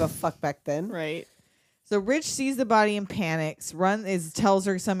 They didn't give a fuck back then. Right. So Rich sees the body and panics. Tells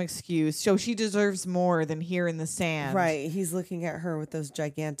her some excuse. So she deserves more than here in the sand. Right. He's looking at her with those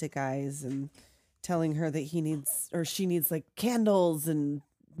gigantic eyes and telling her that he needs or she needs like candles and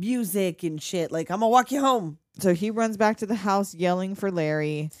music and shit. Like, I'm gonna walk you home. So he runs back to the house yelling for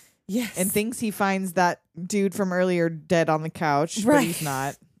Larry Yes. and thinks he finds that dude from earlier dead on the couch, but Right. he's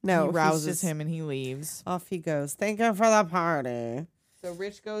not. No, he he's rouses just- him and he leaves. Off he goes. Thank you for the party. So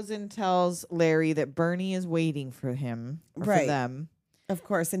Rich goes and tells Larry that Bernie is waiting for him or for Right. them. Of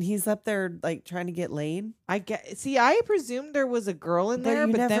course. And he's up there like trying to get laid. I presumed there was a girl in But there,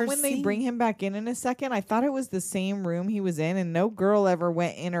 you but then never when they see- bring him back in a second, I thought it was the same room he was in, and no girl ever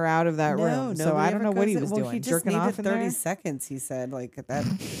went in or out of that room. So nobody I don't ever know what goes he in. was Well, doing, he just jerking needed off in 30 there. seconds, he said. Like that.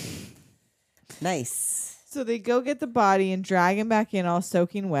 Nice. So they go get the body and drag him back in, all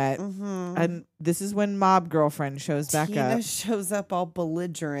soaking wet. Mm-hmm. And this is when Mob Girlfriend shows back Tina up, shows up all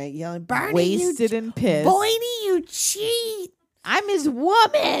belligerent, yelling, Bernie, wasted and pissed. Boydie, you cheat. I'm his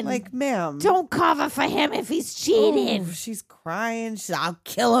woman. Like, ma'am. don't cover for him if he's cheating. Oh, she's crying. I'll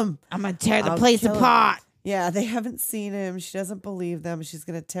kill him. I'm gonna tear the I'll place kill him. apart. Yeah, they haven't seen him. She doesn't believe them. She's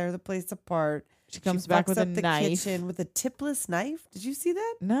going to tear the place apart. She comes back fucks with a up the knife. kitchen with a tipless knife. Did you see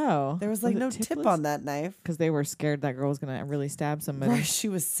that? No, There was like no tip on that knife. because they were scared that girl was gonna really stab somebody. Right, she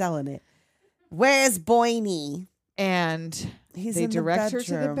was selling it. Where's Boyne? And He's they in direct the her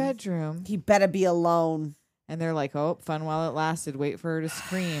to the bedroom, He better be alone. and they're like, "Oh, fun while it lasted. Wait for her to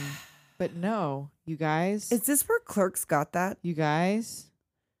scream." But no, you guys, Is this where Clerks got that? she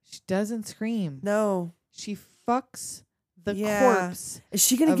doesn't scream. No. She fucks the Yeah. corpse. Is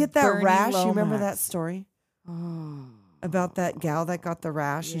she gonna Of get that Bernie rash? You remember Lomax. that story Oh, about that gal that got the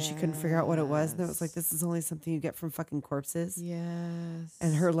rash and she couldn't figure out what it was? And it was like, Yes. this is only something you get from fucking corpses. yes.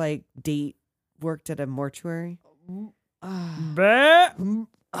 And her like date worked at a mortuary. You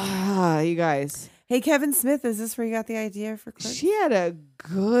guys. Hey, Kevin Smith, is this where you got the idea for Clerks? She had a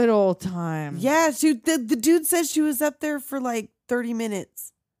good old time. Yeah, the dude said she was up there for like 30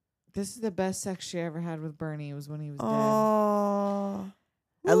 minutes. This is the best sex she ever had with Bernie. Was when he was Oh,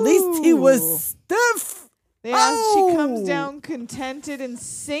 at least he was Ooh. stiff. dead. She comes Oh. down contented and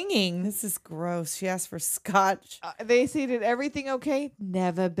singing. This is gross. She asked for scotch. They say, "Did everything okay?"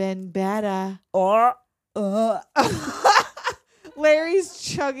 Never been better. Or Larry's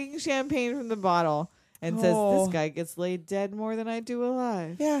chugging champagne from the bottle and says, Oh. "This guy gets laid dead more than I do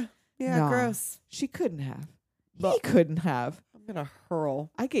alive." yeah, No. gross. She couldn't have. He But- couldn't have. I'm gonna hurl.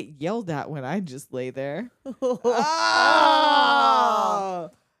 I get yelled at when I just lay there. Oh.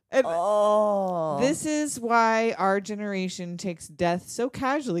 And Oh, this is why our generation takes death so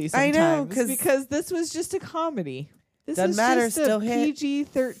casually I sometimes. know, because this was just a comedy. This Doesn't was matter, just still a hit.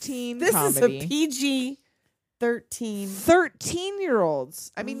 PG-13 this comedy. is a PG-13.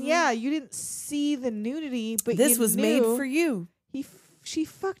 13-year-olds. I mean, yeah, you didn't see the nudity, but This you was made knew for you. she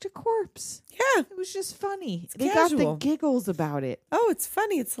fucked a corpse. Yeah. It was just funny. It's They got casual. the giggles about it. Oh, it's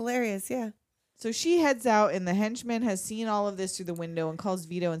funny. It's hilarious. Yeah. So she heads out, and the henchman has seen all of this through the window and calls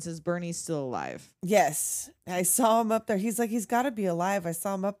Vito and says Bernie's still alive. Yes. I saw him up there. He's like, he's got to be alive. I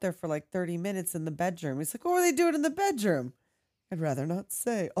saw him up there for like 30 minutes in the bedroom. He's like, what were they doing in the bedroom? I'd rather not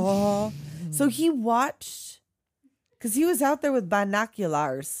say. Oh. So he watched, because he was out there with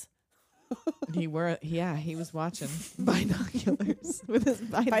binoculars. He was watching binoculars with his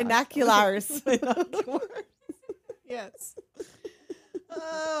Binoculars. Binoculars. Yes.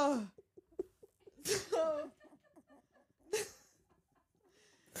 Oh.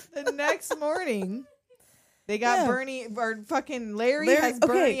 The next morning, they got Yeah. Bernie or fucking Larry Larry- has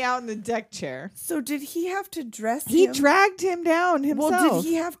Bernie okay. out in the deck chair. So did he have to dress He him? dragged him down himself. Well, did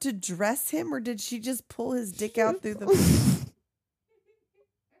he have to dress him or did she just pull his dick out through the...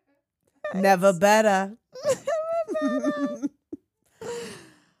 Never better.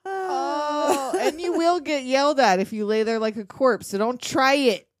 Oh, and you will get yelled at if you lay there like a corpse. So don't try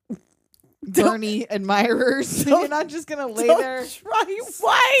it, Bernie admirers. You're not just gonna lay there Try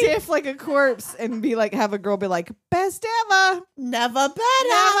what? stiff like a corpse and be like, have a girl be like, best ever, Never better.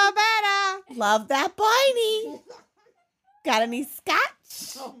 never better. Love that Barney. Got any scotch?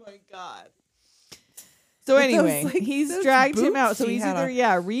 Oh my god. So With anyway, those, like, he's those dragged him boots out. So she he's had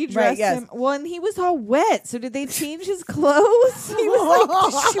either on. redressed Right, yes. him. Well, and he was all wet. So did they change his clothes? He was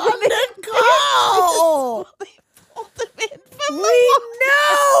like, go. pulled him in from the We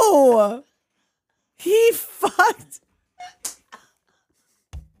wall. know. He fucked.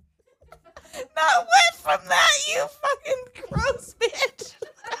 Not wet from that, you fucking gross bitch.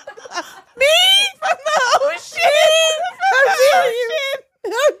 Me? From the ocean. How dare you?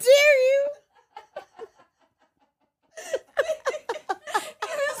 How dare you? He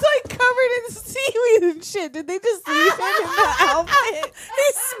was like covered in seaweed and shit. Did they just leave him in the outfit?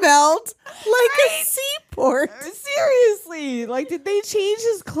 He smelled like a seaport. Seriously, like, did they change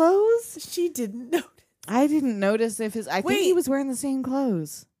his clothes? She didn't notice. I didn't notice if his. I think he Wait. was wearing the same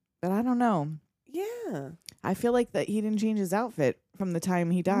clothes, but I don't know. Yeah. I feel like that he didn't change his outfit from the time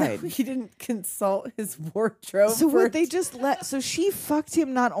he No, died. he didn't consult his wardrobe. So for what they just let? So she fucked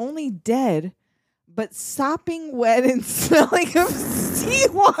him not only dead, but sopping wet and smelling of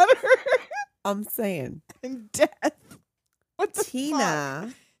seawater I'm saying. and death. What the fuck?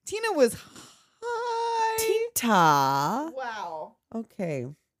 Tina. Tina was high. Tita. Wow. Okay.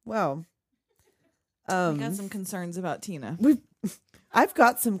 Well. I got some concerns about Tina. I've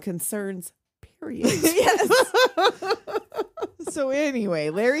got some concerns. Period. Yes. So anyway,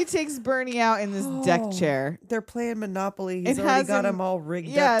 Larry takes Bernie out in this deck Oh, chair. They're playing Monopoly. He's It already has got him- him all rigged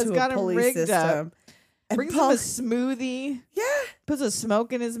yeah, up it's to got a him pulley rigged up. system. And Brings Paul- him a smoothie. yeah, Puts a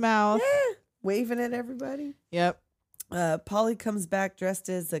smoke in his mouth. yeah, waving at everybody. Yep. Polly comes back dressed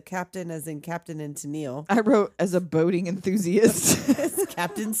as a captain, as in Captain and Tennille. I wrote as a boating enthusiast. It's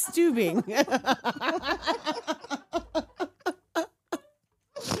Captain Stubing.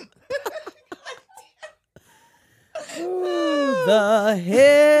 Ooh,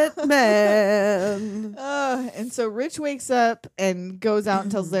 the hitman. And so Rich wakes up and goes out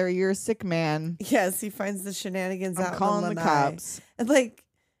and tells Larry, "You're a sick man. Yes, he finds the shenanigans I'm out calling in the Lanai. cops." And like,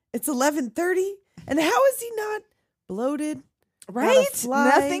 it's 11:30, and how is he not bloated? Right? Not a fly?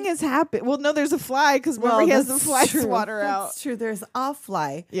 Nothing has happened. Well, no, there's a fly because remember he has the that's fly true. swatter out. That's true. There's a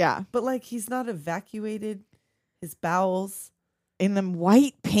fly, Yeah. but like he's not evacuated his bowels. In them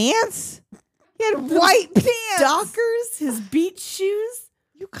white pants? He had white pants. Dockers, his beach shoes.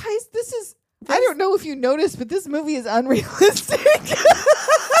 You guys, this is... I don't know if you noticed, but this movie is unrealistic.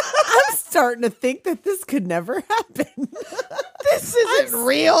 I'm starting to think that this could never happen. This isn't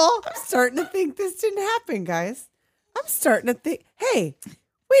real. I'm starting to think this didn't happen, guys. I'm starting to think, hey,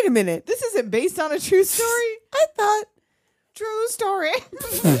 wait a minute. This isn't based on a true story. I thought, True story.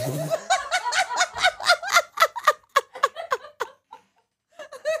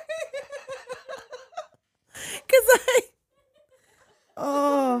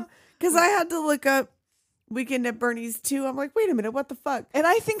 because I had to look up Weekend at Bernie's too. I'm like, wait a minute, what the fuck? And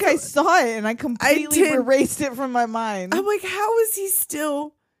I think I saw it and I completely did. erased it from my mind. I'm like, how is he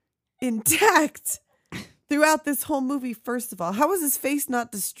still intact throughout this whole movie? First of all, how was his face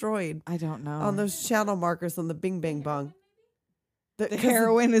not destroyed I don't know. on those channel markers on the Bing Bang Bong? The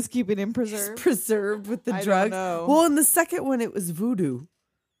heroin is keeping him It's preserved. preserved with the I don't drugs. know. Well, in the second one, it was voodoo.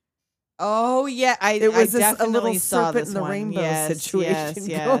 Oh yeah, It was I this- a definitely little saw serpent this in the one. rainbow Yes, situation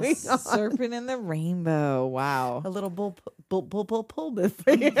yes, going yes. on. Serpent in the rainbow. Wow. A little bull Pullman.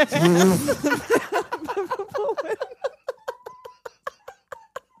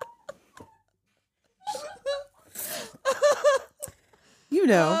 You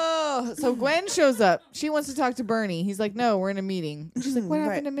know. Oh, so Gwen shows up. She wants to talk to Bernie. He's like, "No, we're in a meeting." She's like, "What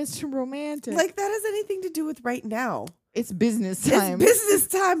Right. happened to Mr. Romantic?" Like that has anything to do with right now. it's business time. It's business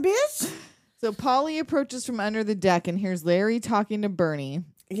time, bitch. So Polly approaches from under the deck and hears Larry talking to Bernie.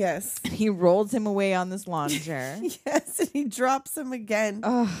 Yes. He rolls him away on this lawn chair. Yes, and he drops him again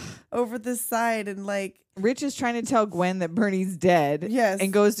Ugh. over the side and like Rich is trying to tell Gwen that Bernie's dead. Yes.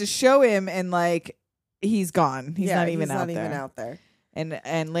 And goes to show him and like he's gone. He's not even out there. out there.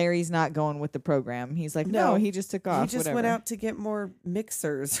 And Larry's not going with the program. He's like, no, he just took off. He just went out to get more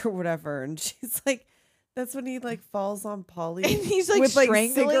mixers or whatever. And she's like, that's when he like falls on Polly. And he's like with like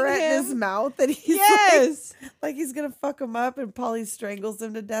strangling cigarette in him. his mouth. And he's Yes. like he's going to fuck him up. And Polly strangles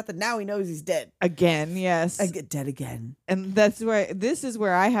him to death. And now he knows he's dead. Again, yes. I get dead again. And this is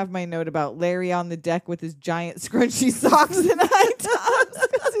where I have my note about Larry on the deck with his giant scrunchy socks and high tops.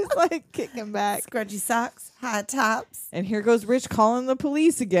 Because he's like kicking back. Scrunchy socks, high tops. And here goes Rich calling the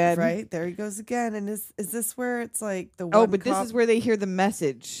police again. Right. There he goes again. And is this where it's like the one Oh, but this cop- is where they hear the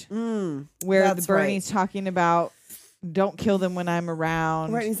message Mm, where the that's Bernie's talking about don't kill them when I'm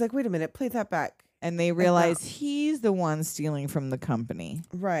around. right. And he's like, wait a minute, play that back. And they realize he's the one stealing from the company.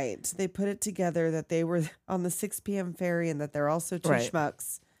 Right. They put it together that they were on the 6 p.m. ferry and that they're also two Right.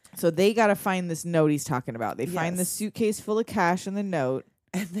 schmucks. So they got to find this note he's talking about. They find the Yes. suitcase full of cash and the note.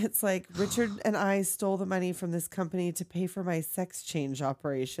 And it's like, Richard and I stole the money from this company to pay for my sex change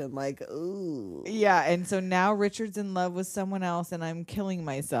operation. Like, ooh. Yeah, and so now Richard's in love with someone else and I'm killing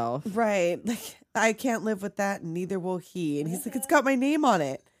myself. Right. Like, I can't live with that, and neither will he. And he's like, it's got my name on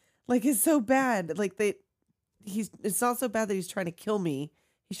it. Like, it's so bad. Like, it's not so bad that he's trying to kill me.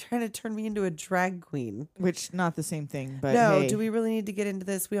 He's trying to turn me into a drag queen. Which, not the same thing, but No, hey, do we really need to get into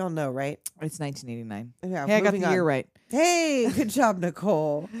this? We all know, right? it's 1989. Yeah, Hey, I got the moving year on. right. Hey, good job,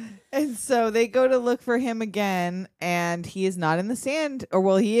 Nicole. And so they go to look for him again, and he is not in the sand. Or,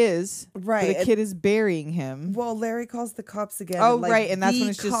 well, he is. Right. But a kid is burying him. Well, Larry calls the cops again. Oh, and, like, right, and that's the when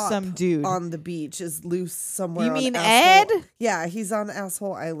it's just cop some dude. on the beach is loose somewhere. You on mean Asshole- Ed? Yeah, he's on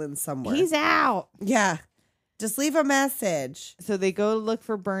Asshole Island somewhere. He's out. yeah. Just leave a message. So they go to look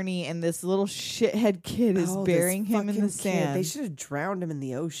for Bernie, and this little shithead kid is Oh, this burying him in fucking the kid. sand. They should have drowned him in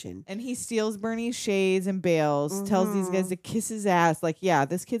the ocean. And he steals Bernie's shades and bails, tells these guys to kiss his ass. Like, yeah,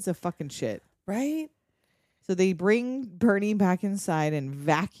 this kid's a fucking shit. Right? So they bring Bernie back inside and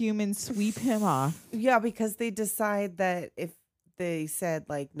vacuum and sweep him off. Yeah, because they decide that if they said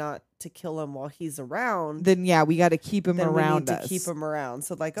like not to kill him while he's around, Then, yeah, we got to keep him then around we need us. to keep him around.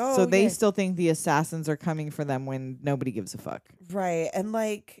 So like, oh, so they yeah. still think the assassins are coming for them when nobody gives a fuck. Right. And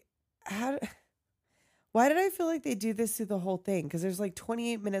like, why did I feel like they do this through the whole thing? Because there's like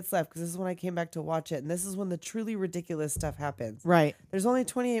 28 minutes left, because this is when I came back to watch it. And this is when the truly ridiculous stuff happens. Right. There's only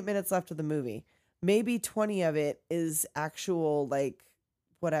 28 minutes left of the movie. maybe 20 of it is actual, like,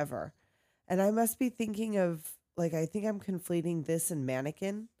 whatever. And I must be thinking of, like, I think I'm conflating this and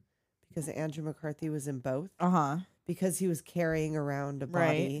Mannequin because Andrew McCarthy was in both. Because he was carrying around a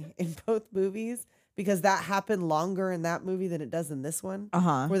body in both movies. Because that happened longer in that movie than it does in this one.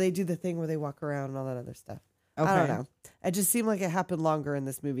 Where they do the thing where they walk around and all that other stuff. Okay. I don't know. It just seemed like it happened longer in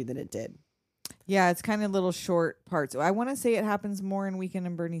this movie than it did. Yeah, it's kind of little short parts. I want to say it happens more in Weekend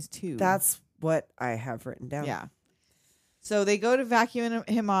at Bernie's too. That's what I have written down. Yeah. So they go to vacuum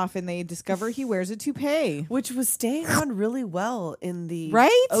him off and they discover he wears a toupee. Which was staying on really well in the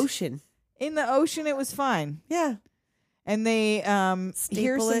ocean. In the ocean, it was fine. Yeah. And they hear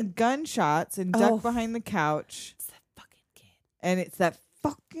Staple some it. gunshots and duck behind the couch. It's that fucking kid. And it's that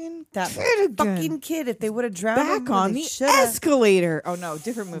fucking That kid again. fucking kid. If they would have drowned him, Back on they the shoulda. escalator. Oh, no.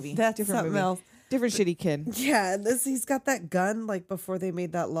 Different movie. That's different something movie. else. Different shitty kid. Yeah, and he's got that gun like before they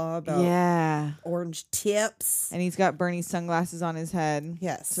made that law about Yeah. orange tips. And he's got Bernie's sunglasses on his head.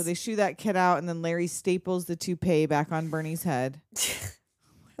 Yes. So they shoo that kid out, and then Larry staples the toupee back on Bernie's head.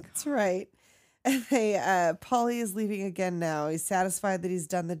 That's right. And they Polly is leaving again now. He's satisfied that he's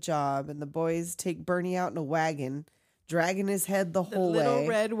done the job, and the boys take Bernie out in a wagon, dragging his head the whole Little way.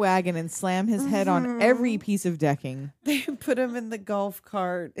 red wagon and slam his head on every piece of decking. They put him in the golf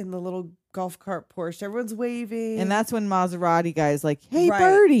cart, in the little golf cart Porsche. Everyone's waving. And that's when Maserati guy's like, "Hey, Right.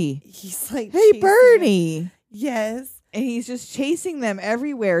 Bernie. He's like, Hey, chasing him. Bernie." Yes. And he's just chasing them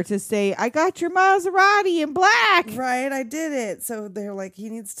everywhere to say, "I got your Maserati in black." Right, I did it. So they're like, he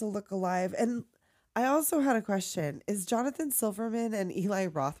needs to look alive. And I also had a question. Is Jonathan Silverman and Eli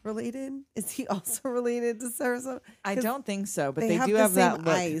Roth related? Is he also related to Sarasota? I 'Cause don't think so, but they they have do the have that same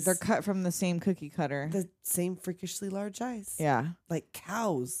look. eyes. They're cut from the same cookie cutter. The same freakishly large eyes. Yeah. Like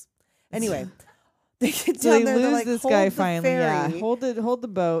cows. Anyway, they get So down they there. lose They're like, this hold guy the finally. Yeah, ferry. hold the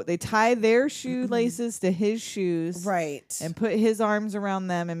boat. They tie their shoelaces to his shoes, Right. and put his arms around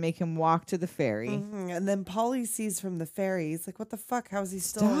them and make him walk to the ferry. Mhm. And then Polly sees from the ferry. He's like, what the fuck? How is he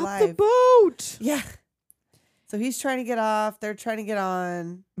still Stop alive? the boat! Yeah. So he's trying to get off. They're trying to get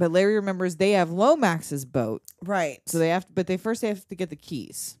on. But Larry remembers they have Lomax's boat, Right. so they have. But they first have to get the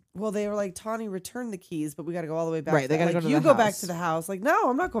keys. Well, they were like, Tawny, return the keys, but we got to go all the way back. Right, they gotta like, go to you the go back house. to the house. Like, no,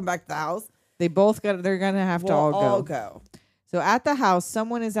 I'm not going back to the house. They both got. They're gonna have to We'll all go. go. So at the house,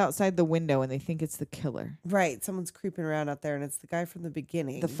 someone is outside the window, and they think it's the killer, Right. Someone's creeping around out there, and it's the guy from the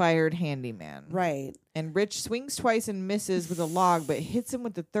beginning. the fired handyman. Right. And Rich swings twice and misses with a log, but hits him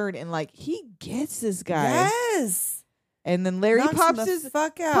with the third, and like he gets this guy. Yes. And then Larry Knocks him pops the his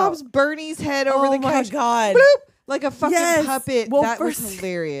fuck out. pops Bernie's head over Oh the my couch. God. Bloop! Like a fucking Yes. puppet. Well, That was first-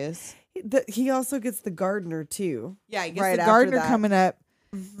 hilarious. He also gets the gardener, too. Yeah, he gets Right the after gardener that. coming up.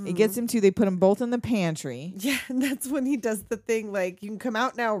 He gets him too. They put them both in the pantry. Yeah, and that's when he does the thing like, you can come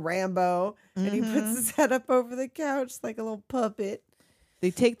out now, Rambo. And he Mm-hmm. puts his head up over the couch like a little puppet.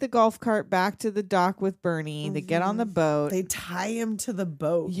 They take the golf cart back to the dock with Bernie. They get on the boat. They tie him to the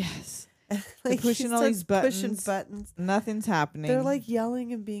boat. yes. Like, he pushing all these starts pushing buttons. buttons. Nothing's happening. They're like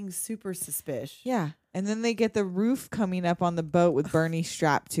yelling and being super suspicious. yeah. And then they get the roof coming up on the boat with Bernie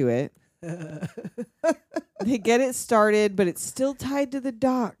strapped to it. They get it started, but it's still tied to the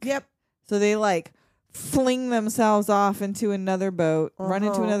dock. Yep. So they like fling themselves off into another boat, run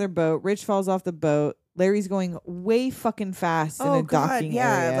into Uh-huh. another boat. Rich falls off the boat. Larry's going way fucking fast in a docking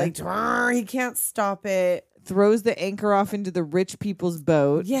area. like "Drrr," he can't stop it. Throws the anchor off into the rich people's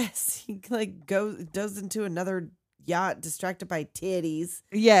boat. Yes, he like goes into another yacht, distracted by titties.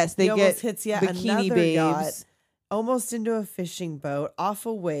 Yes, they He get almost hits yet bikini another babes. yacht, almost into a fishing boat, off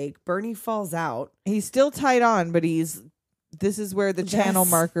a wake. Bernie falls out. He's still tied on, but this is where the channel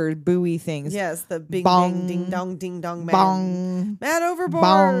Yes. marker buoy things. Yes, the bing Bong. ding ding dong man. Bong. Man overboard.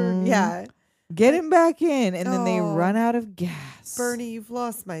 Bong. Yeah. Get him back in, and then they Oh. run out of gas. Bernie, you've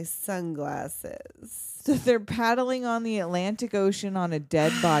lost my sunglasses. So they're paddling on the Atlantic Ocean on a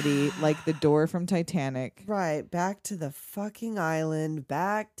dead body, like the door from Titanic. Right, back to the fucking island,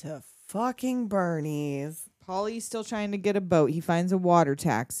 back to fucking Bernie's. Paulie's still trying to get a boat. He finds a water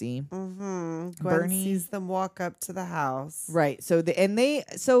taxi. Mm-hmm. Gwen Bernie- sees them walk up to the house. Right. So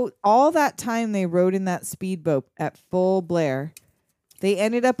all that time they rode in that speedboat at full blare. They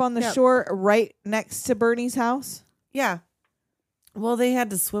ended up on the Yep. shore right next to Bernie's house. Yeah. Well, they had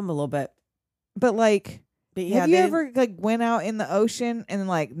to swim a little bit. But like, But yeah, have you they- ever like went out in the ocean and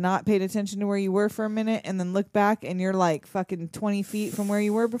like not paid attention to where you were for a minute and then look back and you're like fucking 20 feet from where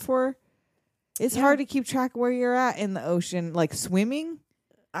you were before? It's Yeah. hard to keep track of where you're at in the ocean, like swimming.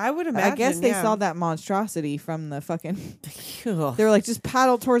 I would imagine. I guess they yeah. saw that monstrosity from the fucking. Ugh. They were like, just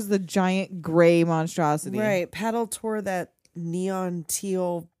paddle towards the giant gray monstrosity. Right. Paddle toward that neon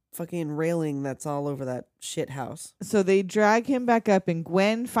teal fucking railing that's all over that shit house. So they drag him back up, and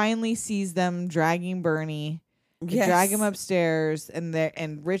Gwen finally sees them dragging Bernie. They drag him upstairs,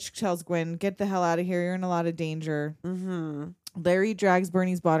 and Rich tells Gwen, "Get the hell out of here! You're in a lot of danger." Mm-hmm. Larry drags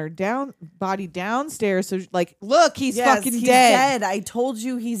Bernie's body downstairs. So, like, look, he's Yes, fucking he's dead. I told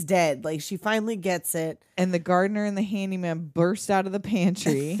you he's dead. Like, she finally gets it. And the gardener and the handyman burst out of the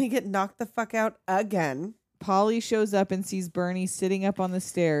pantry. They get knocked the fuck out again. Polly shows up and sees Bernie sitting up on the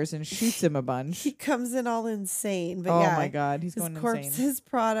stairs and shoots him a bunch. He comes in all insane. But Oh yeah, my God, he's his going corpse insane. is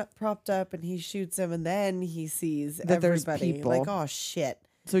propped up, and he shoots him, and then he sees That there's everybody. people. Like, oh shit.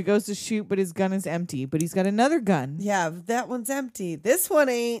 So he goes to shoot, but his gun is empty. But he's got another gun. Yeah, that one's empty. This one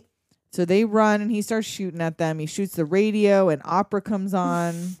ain't. So they run, and he starts shooting at them. He shoots the radio, and opera comes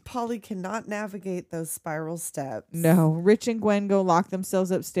on. Polly cannot navigate those spiral steps. No, Rich and Gwen go lock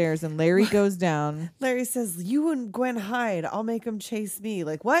themselves upstairs, and Larry goes down. Larry says, "You and Gwen hide. I'll make him chase me."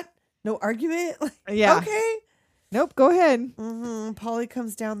 Like, what? No argument? Like, Yeah. okay. Nope, go ahead. Polly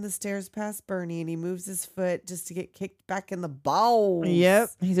comes down the stairs past Bernie, and he moves his foot just to get kicked back in the balls.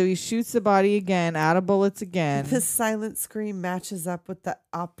 Yep. So he shoots the body again, out of bullets again. The silent scream matches up with the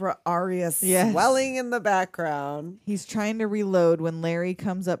opera aria Yes. swelling in the background. He's trying to reload when Larry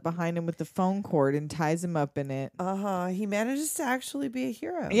comes up behind him with the phone cord and ties him up in it. He manages to actually be a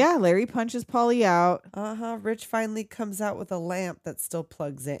hero. Yeah, Larry punches Polly out. Rich finally comes out with a lamp that's still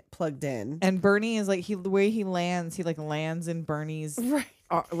plugged in. And Bernie is like, the way he lands in Bernie's Right.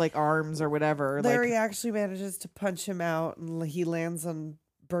 like arms or whatever. Larry actually manages to punch him out, and he lands on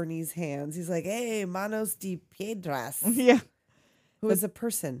Bernie's hands. He's like, "Hey, manos de piedras." Yeah. Who is a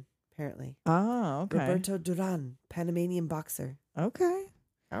person, apparently. Oh, okay. Roberto Duran, Panamanian boxer. Okay.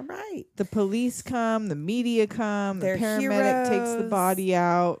 All right. The police come, the media come, They're the paramedic takes the heroes. body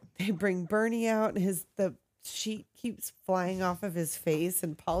out. They bring Bernie out, and the sheet keeps flying off of his face,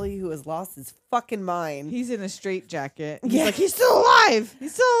 and Polly, who has lost his fucking mind. He's in a straitjacket. He's Yeah. like, he's still alive.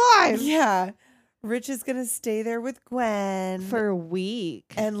 He's still alive. Yeah. Rich is going to stay there with Gwen. For a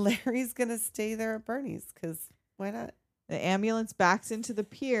week. And Larry's going to stay there at Bernie's, because why not? The ambulance backs into the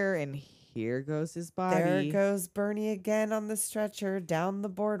pier, and here goes his body. There goes Bernie again on the stretcher down the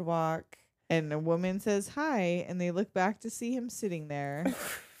boardwalk. And a woman says hi, and they look back to see him sitting there.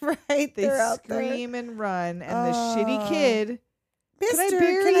 Right, They they're out there. scream and run, and the shitty kid, Mister, can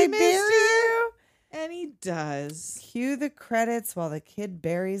I bury you, bury you? and he does. Cue the credits while the kid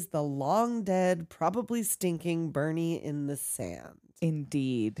buries the long dead, probably stinking Bernie in the sand.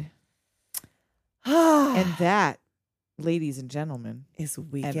 Indeed. and And that, ladies and gentlemen, is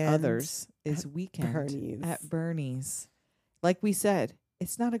Weekend and others, is at Weekend Bernie's. at Bernie's. Like we said,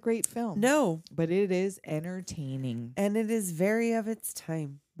 it's not a great film. No, But it is entertaining. and it is very of its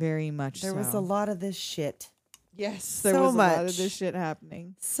time. Very much There so. was a lot of this shit. Yes, there so was a lot of much. this shit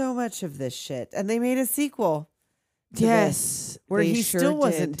happening. So much of this shit. And they made a sequel to Yes. this, where they he sure still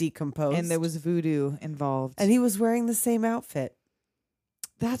wasn't did. decomposed. And there was voodoo involved. and he was wearing the same outfit.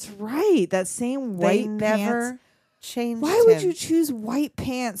 That's right. That same They white never pants. changed Why would him. you choose white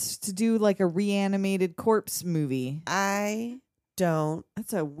pants to do like a reanimated corpse movie? I don't,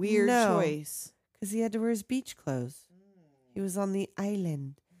 That's a weird No. choice. because he had to wear his beach clothes. He was on the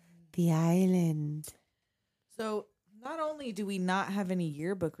island. The island. So not only do we not have any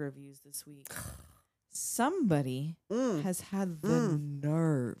yearbook reviews this week, somebody has had the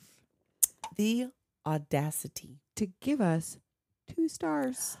nerve The audacity. to give us 2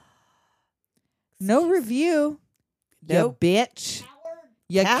 stars. No review. Nope. You bitch.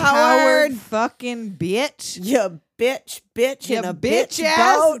 You Coward. coward fucking bitch. You bitch You in a bitch bitch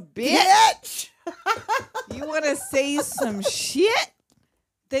ass boat, bitch. You want to say some shit?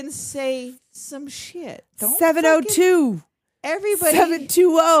 Then say some shit. Don't 702. everybody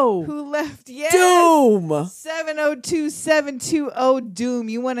 720. who left, yes. Doom. 702-720 Doom.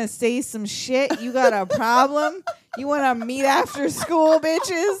 You want to say some shit? You got a problem? You want to meet after school,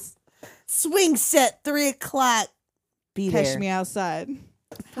 bitches? Swing set, 3 o'clock. Be Catch there. me outside.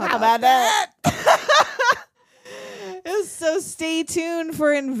 How about that? So stay tuned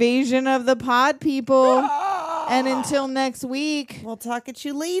for Invasion of the Pod People. And until next week, We'll talk at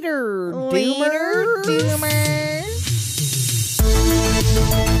you later. later, Doomers. Doomers.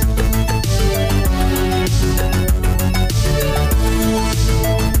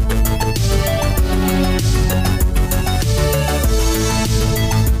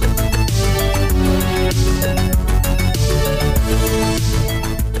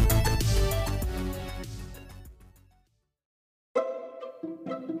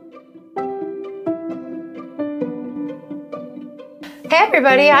 Hey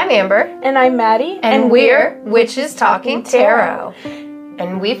everybody, I'm Amber. And I'm Maddie. And we're Witches Talking Tarot.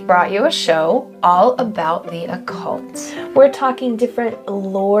 and we've brought you a show all about the occult. We're talking different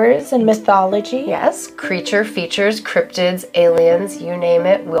lores and mythology. Yes, creature features, cryptids, aliens, you name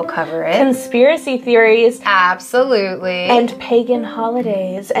it, we'll cover it. Conspiracy theories. Absolutely. And pagan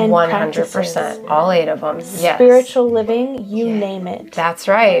holidays and 100%. practices. All 8 of them. Yes. Spiritual living, you name it. That's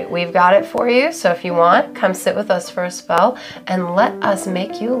right. We've got it for you. So if you want, come sit with us for a spell and let us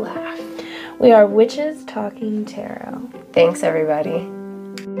make you laugh. We are Witches Talking Tarot. Thanks, everybody.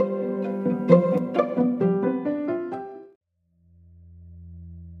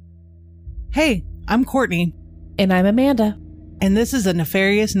 Hey, I'm Courtney, And I'm Amanda. and this is A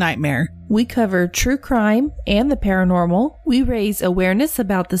Nefarious Nightmare. We cover true crime and the paranormal. We raise awareness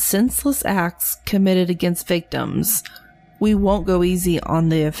about the senseless acts committed against victims. We won't go easy on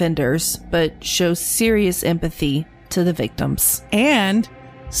the offenders, but show serious empathy to the victims. And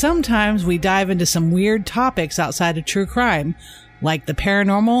sometimes we dive into some weird topics outside of true crime, like the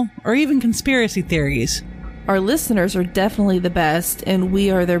paranormal or even conspiracy theories. Our listeners are definitely the best, and we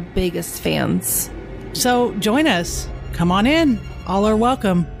are their biggest fans. So join us. Come on in. All are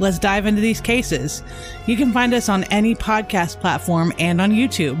welcome. Let's dive into these cases. You can find us on any podcast platform and on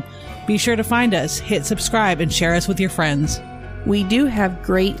YouTube. Be sure to find us, hit subscribe, and share us with your friends. We do have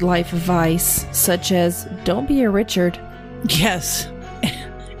great life advice, such as don't be a Richard. Yes.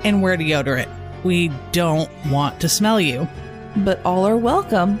 And wear deodorant. We don't want to smell you. But all are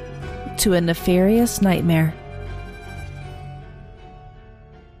welcome to A Nefarious Nightmare.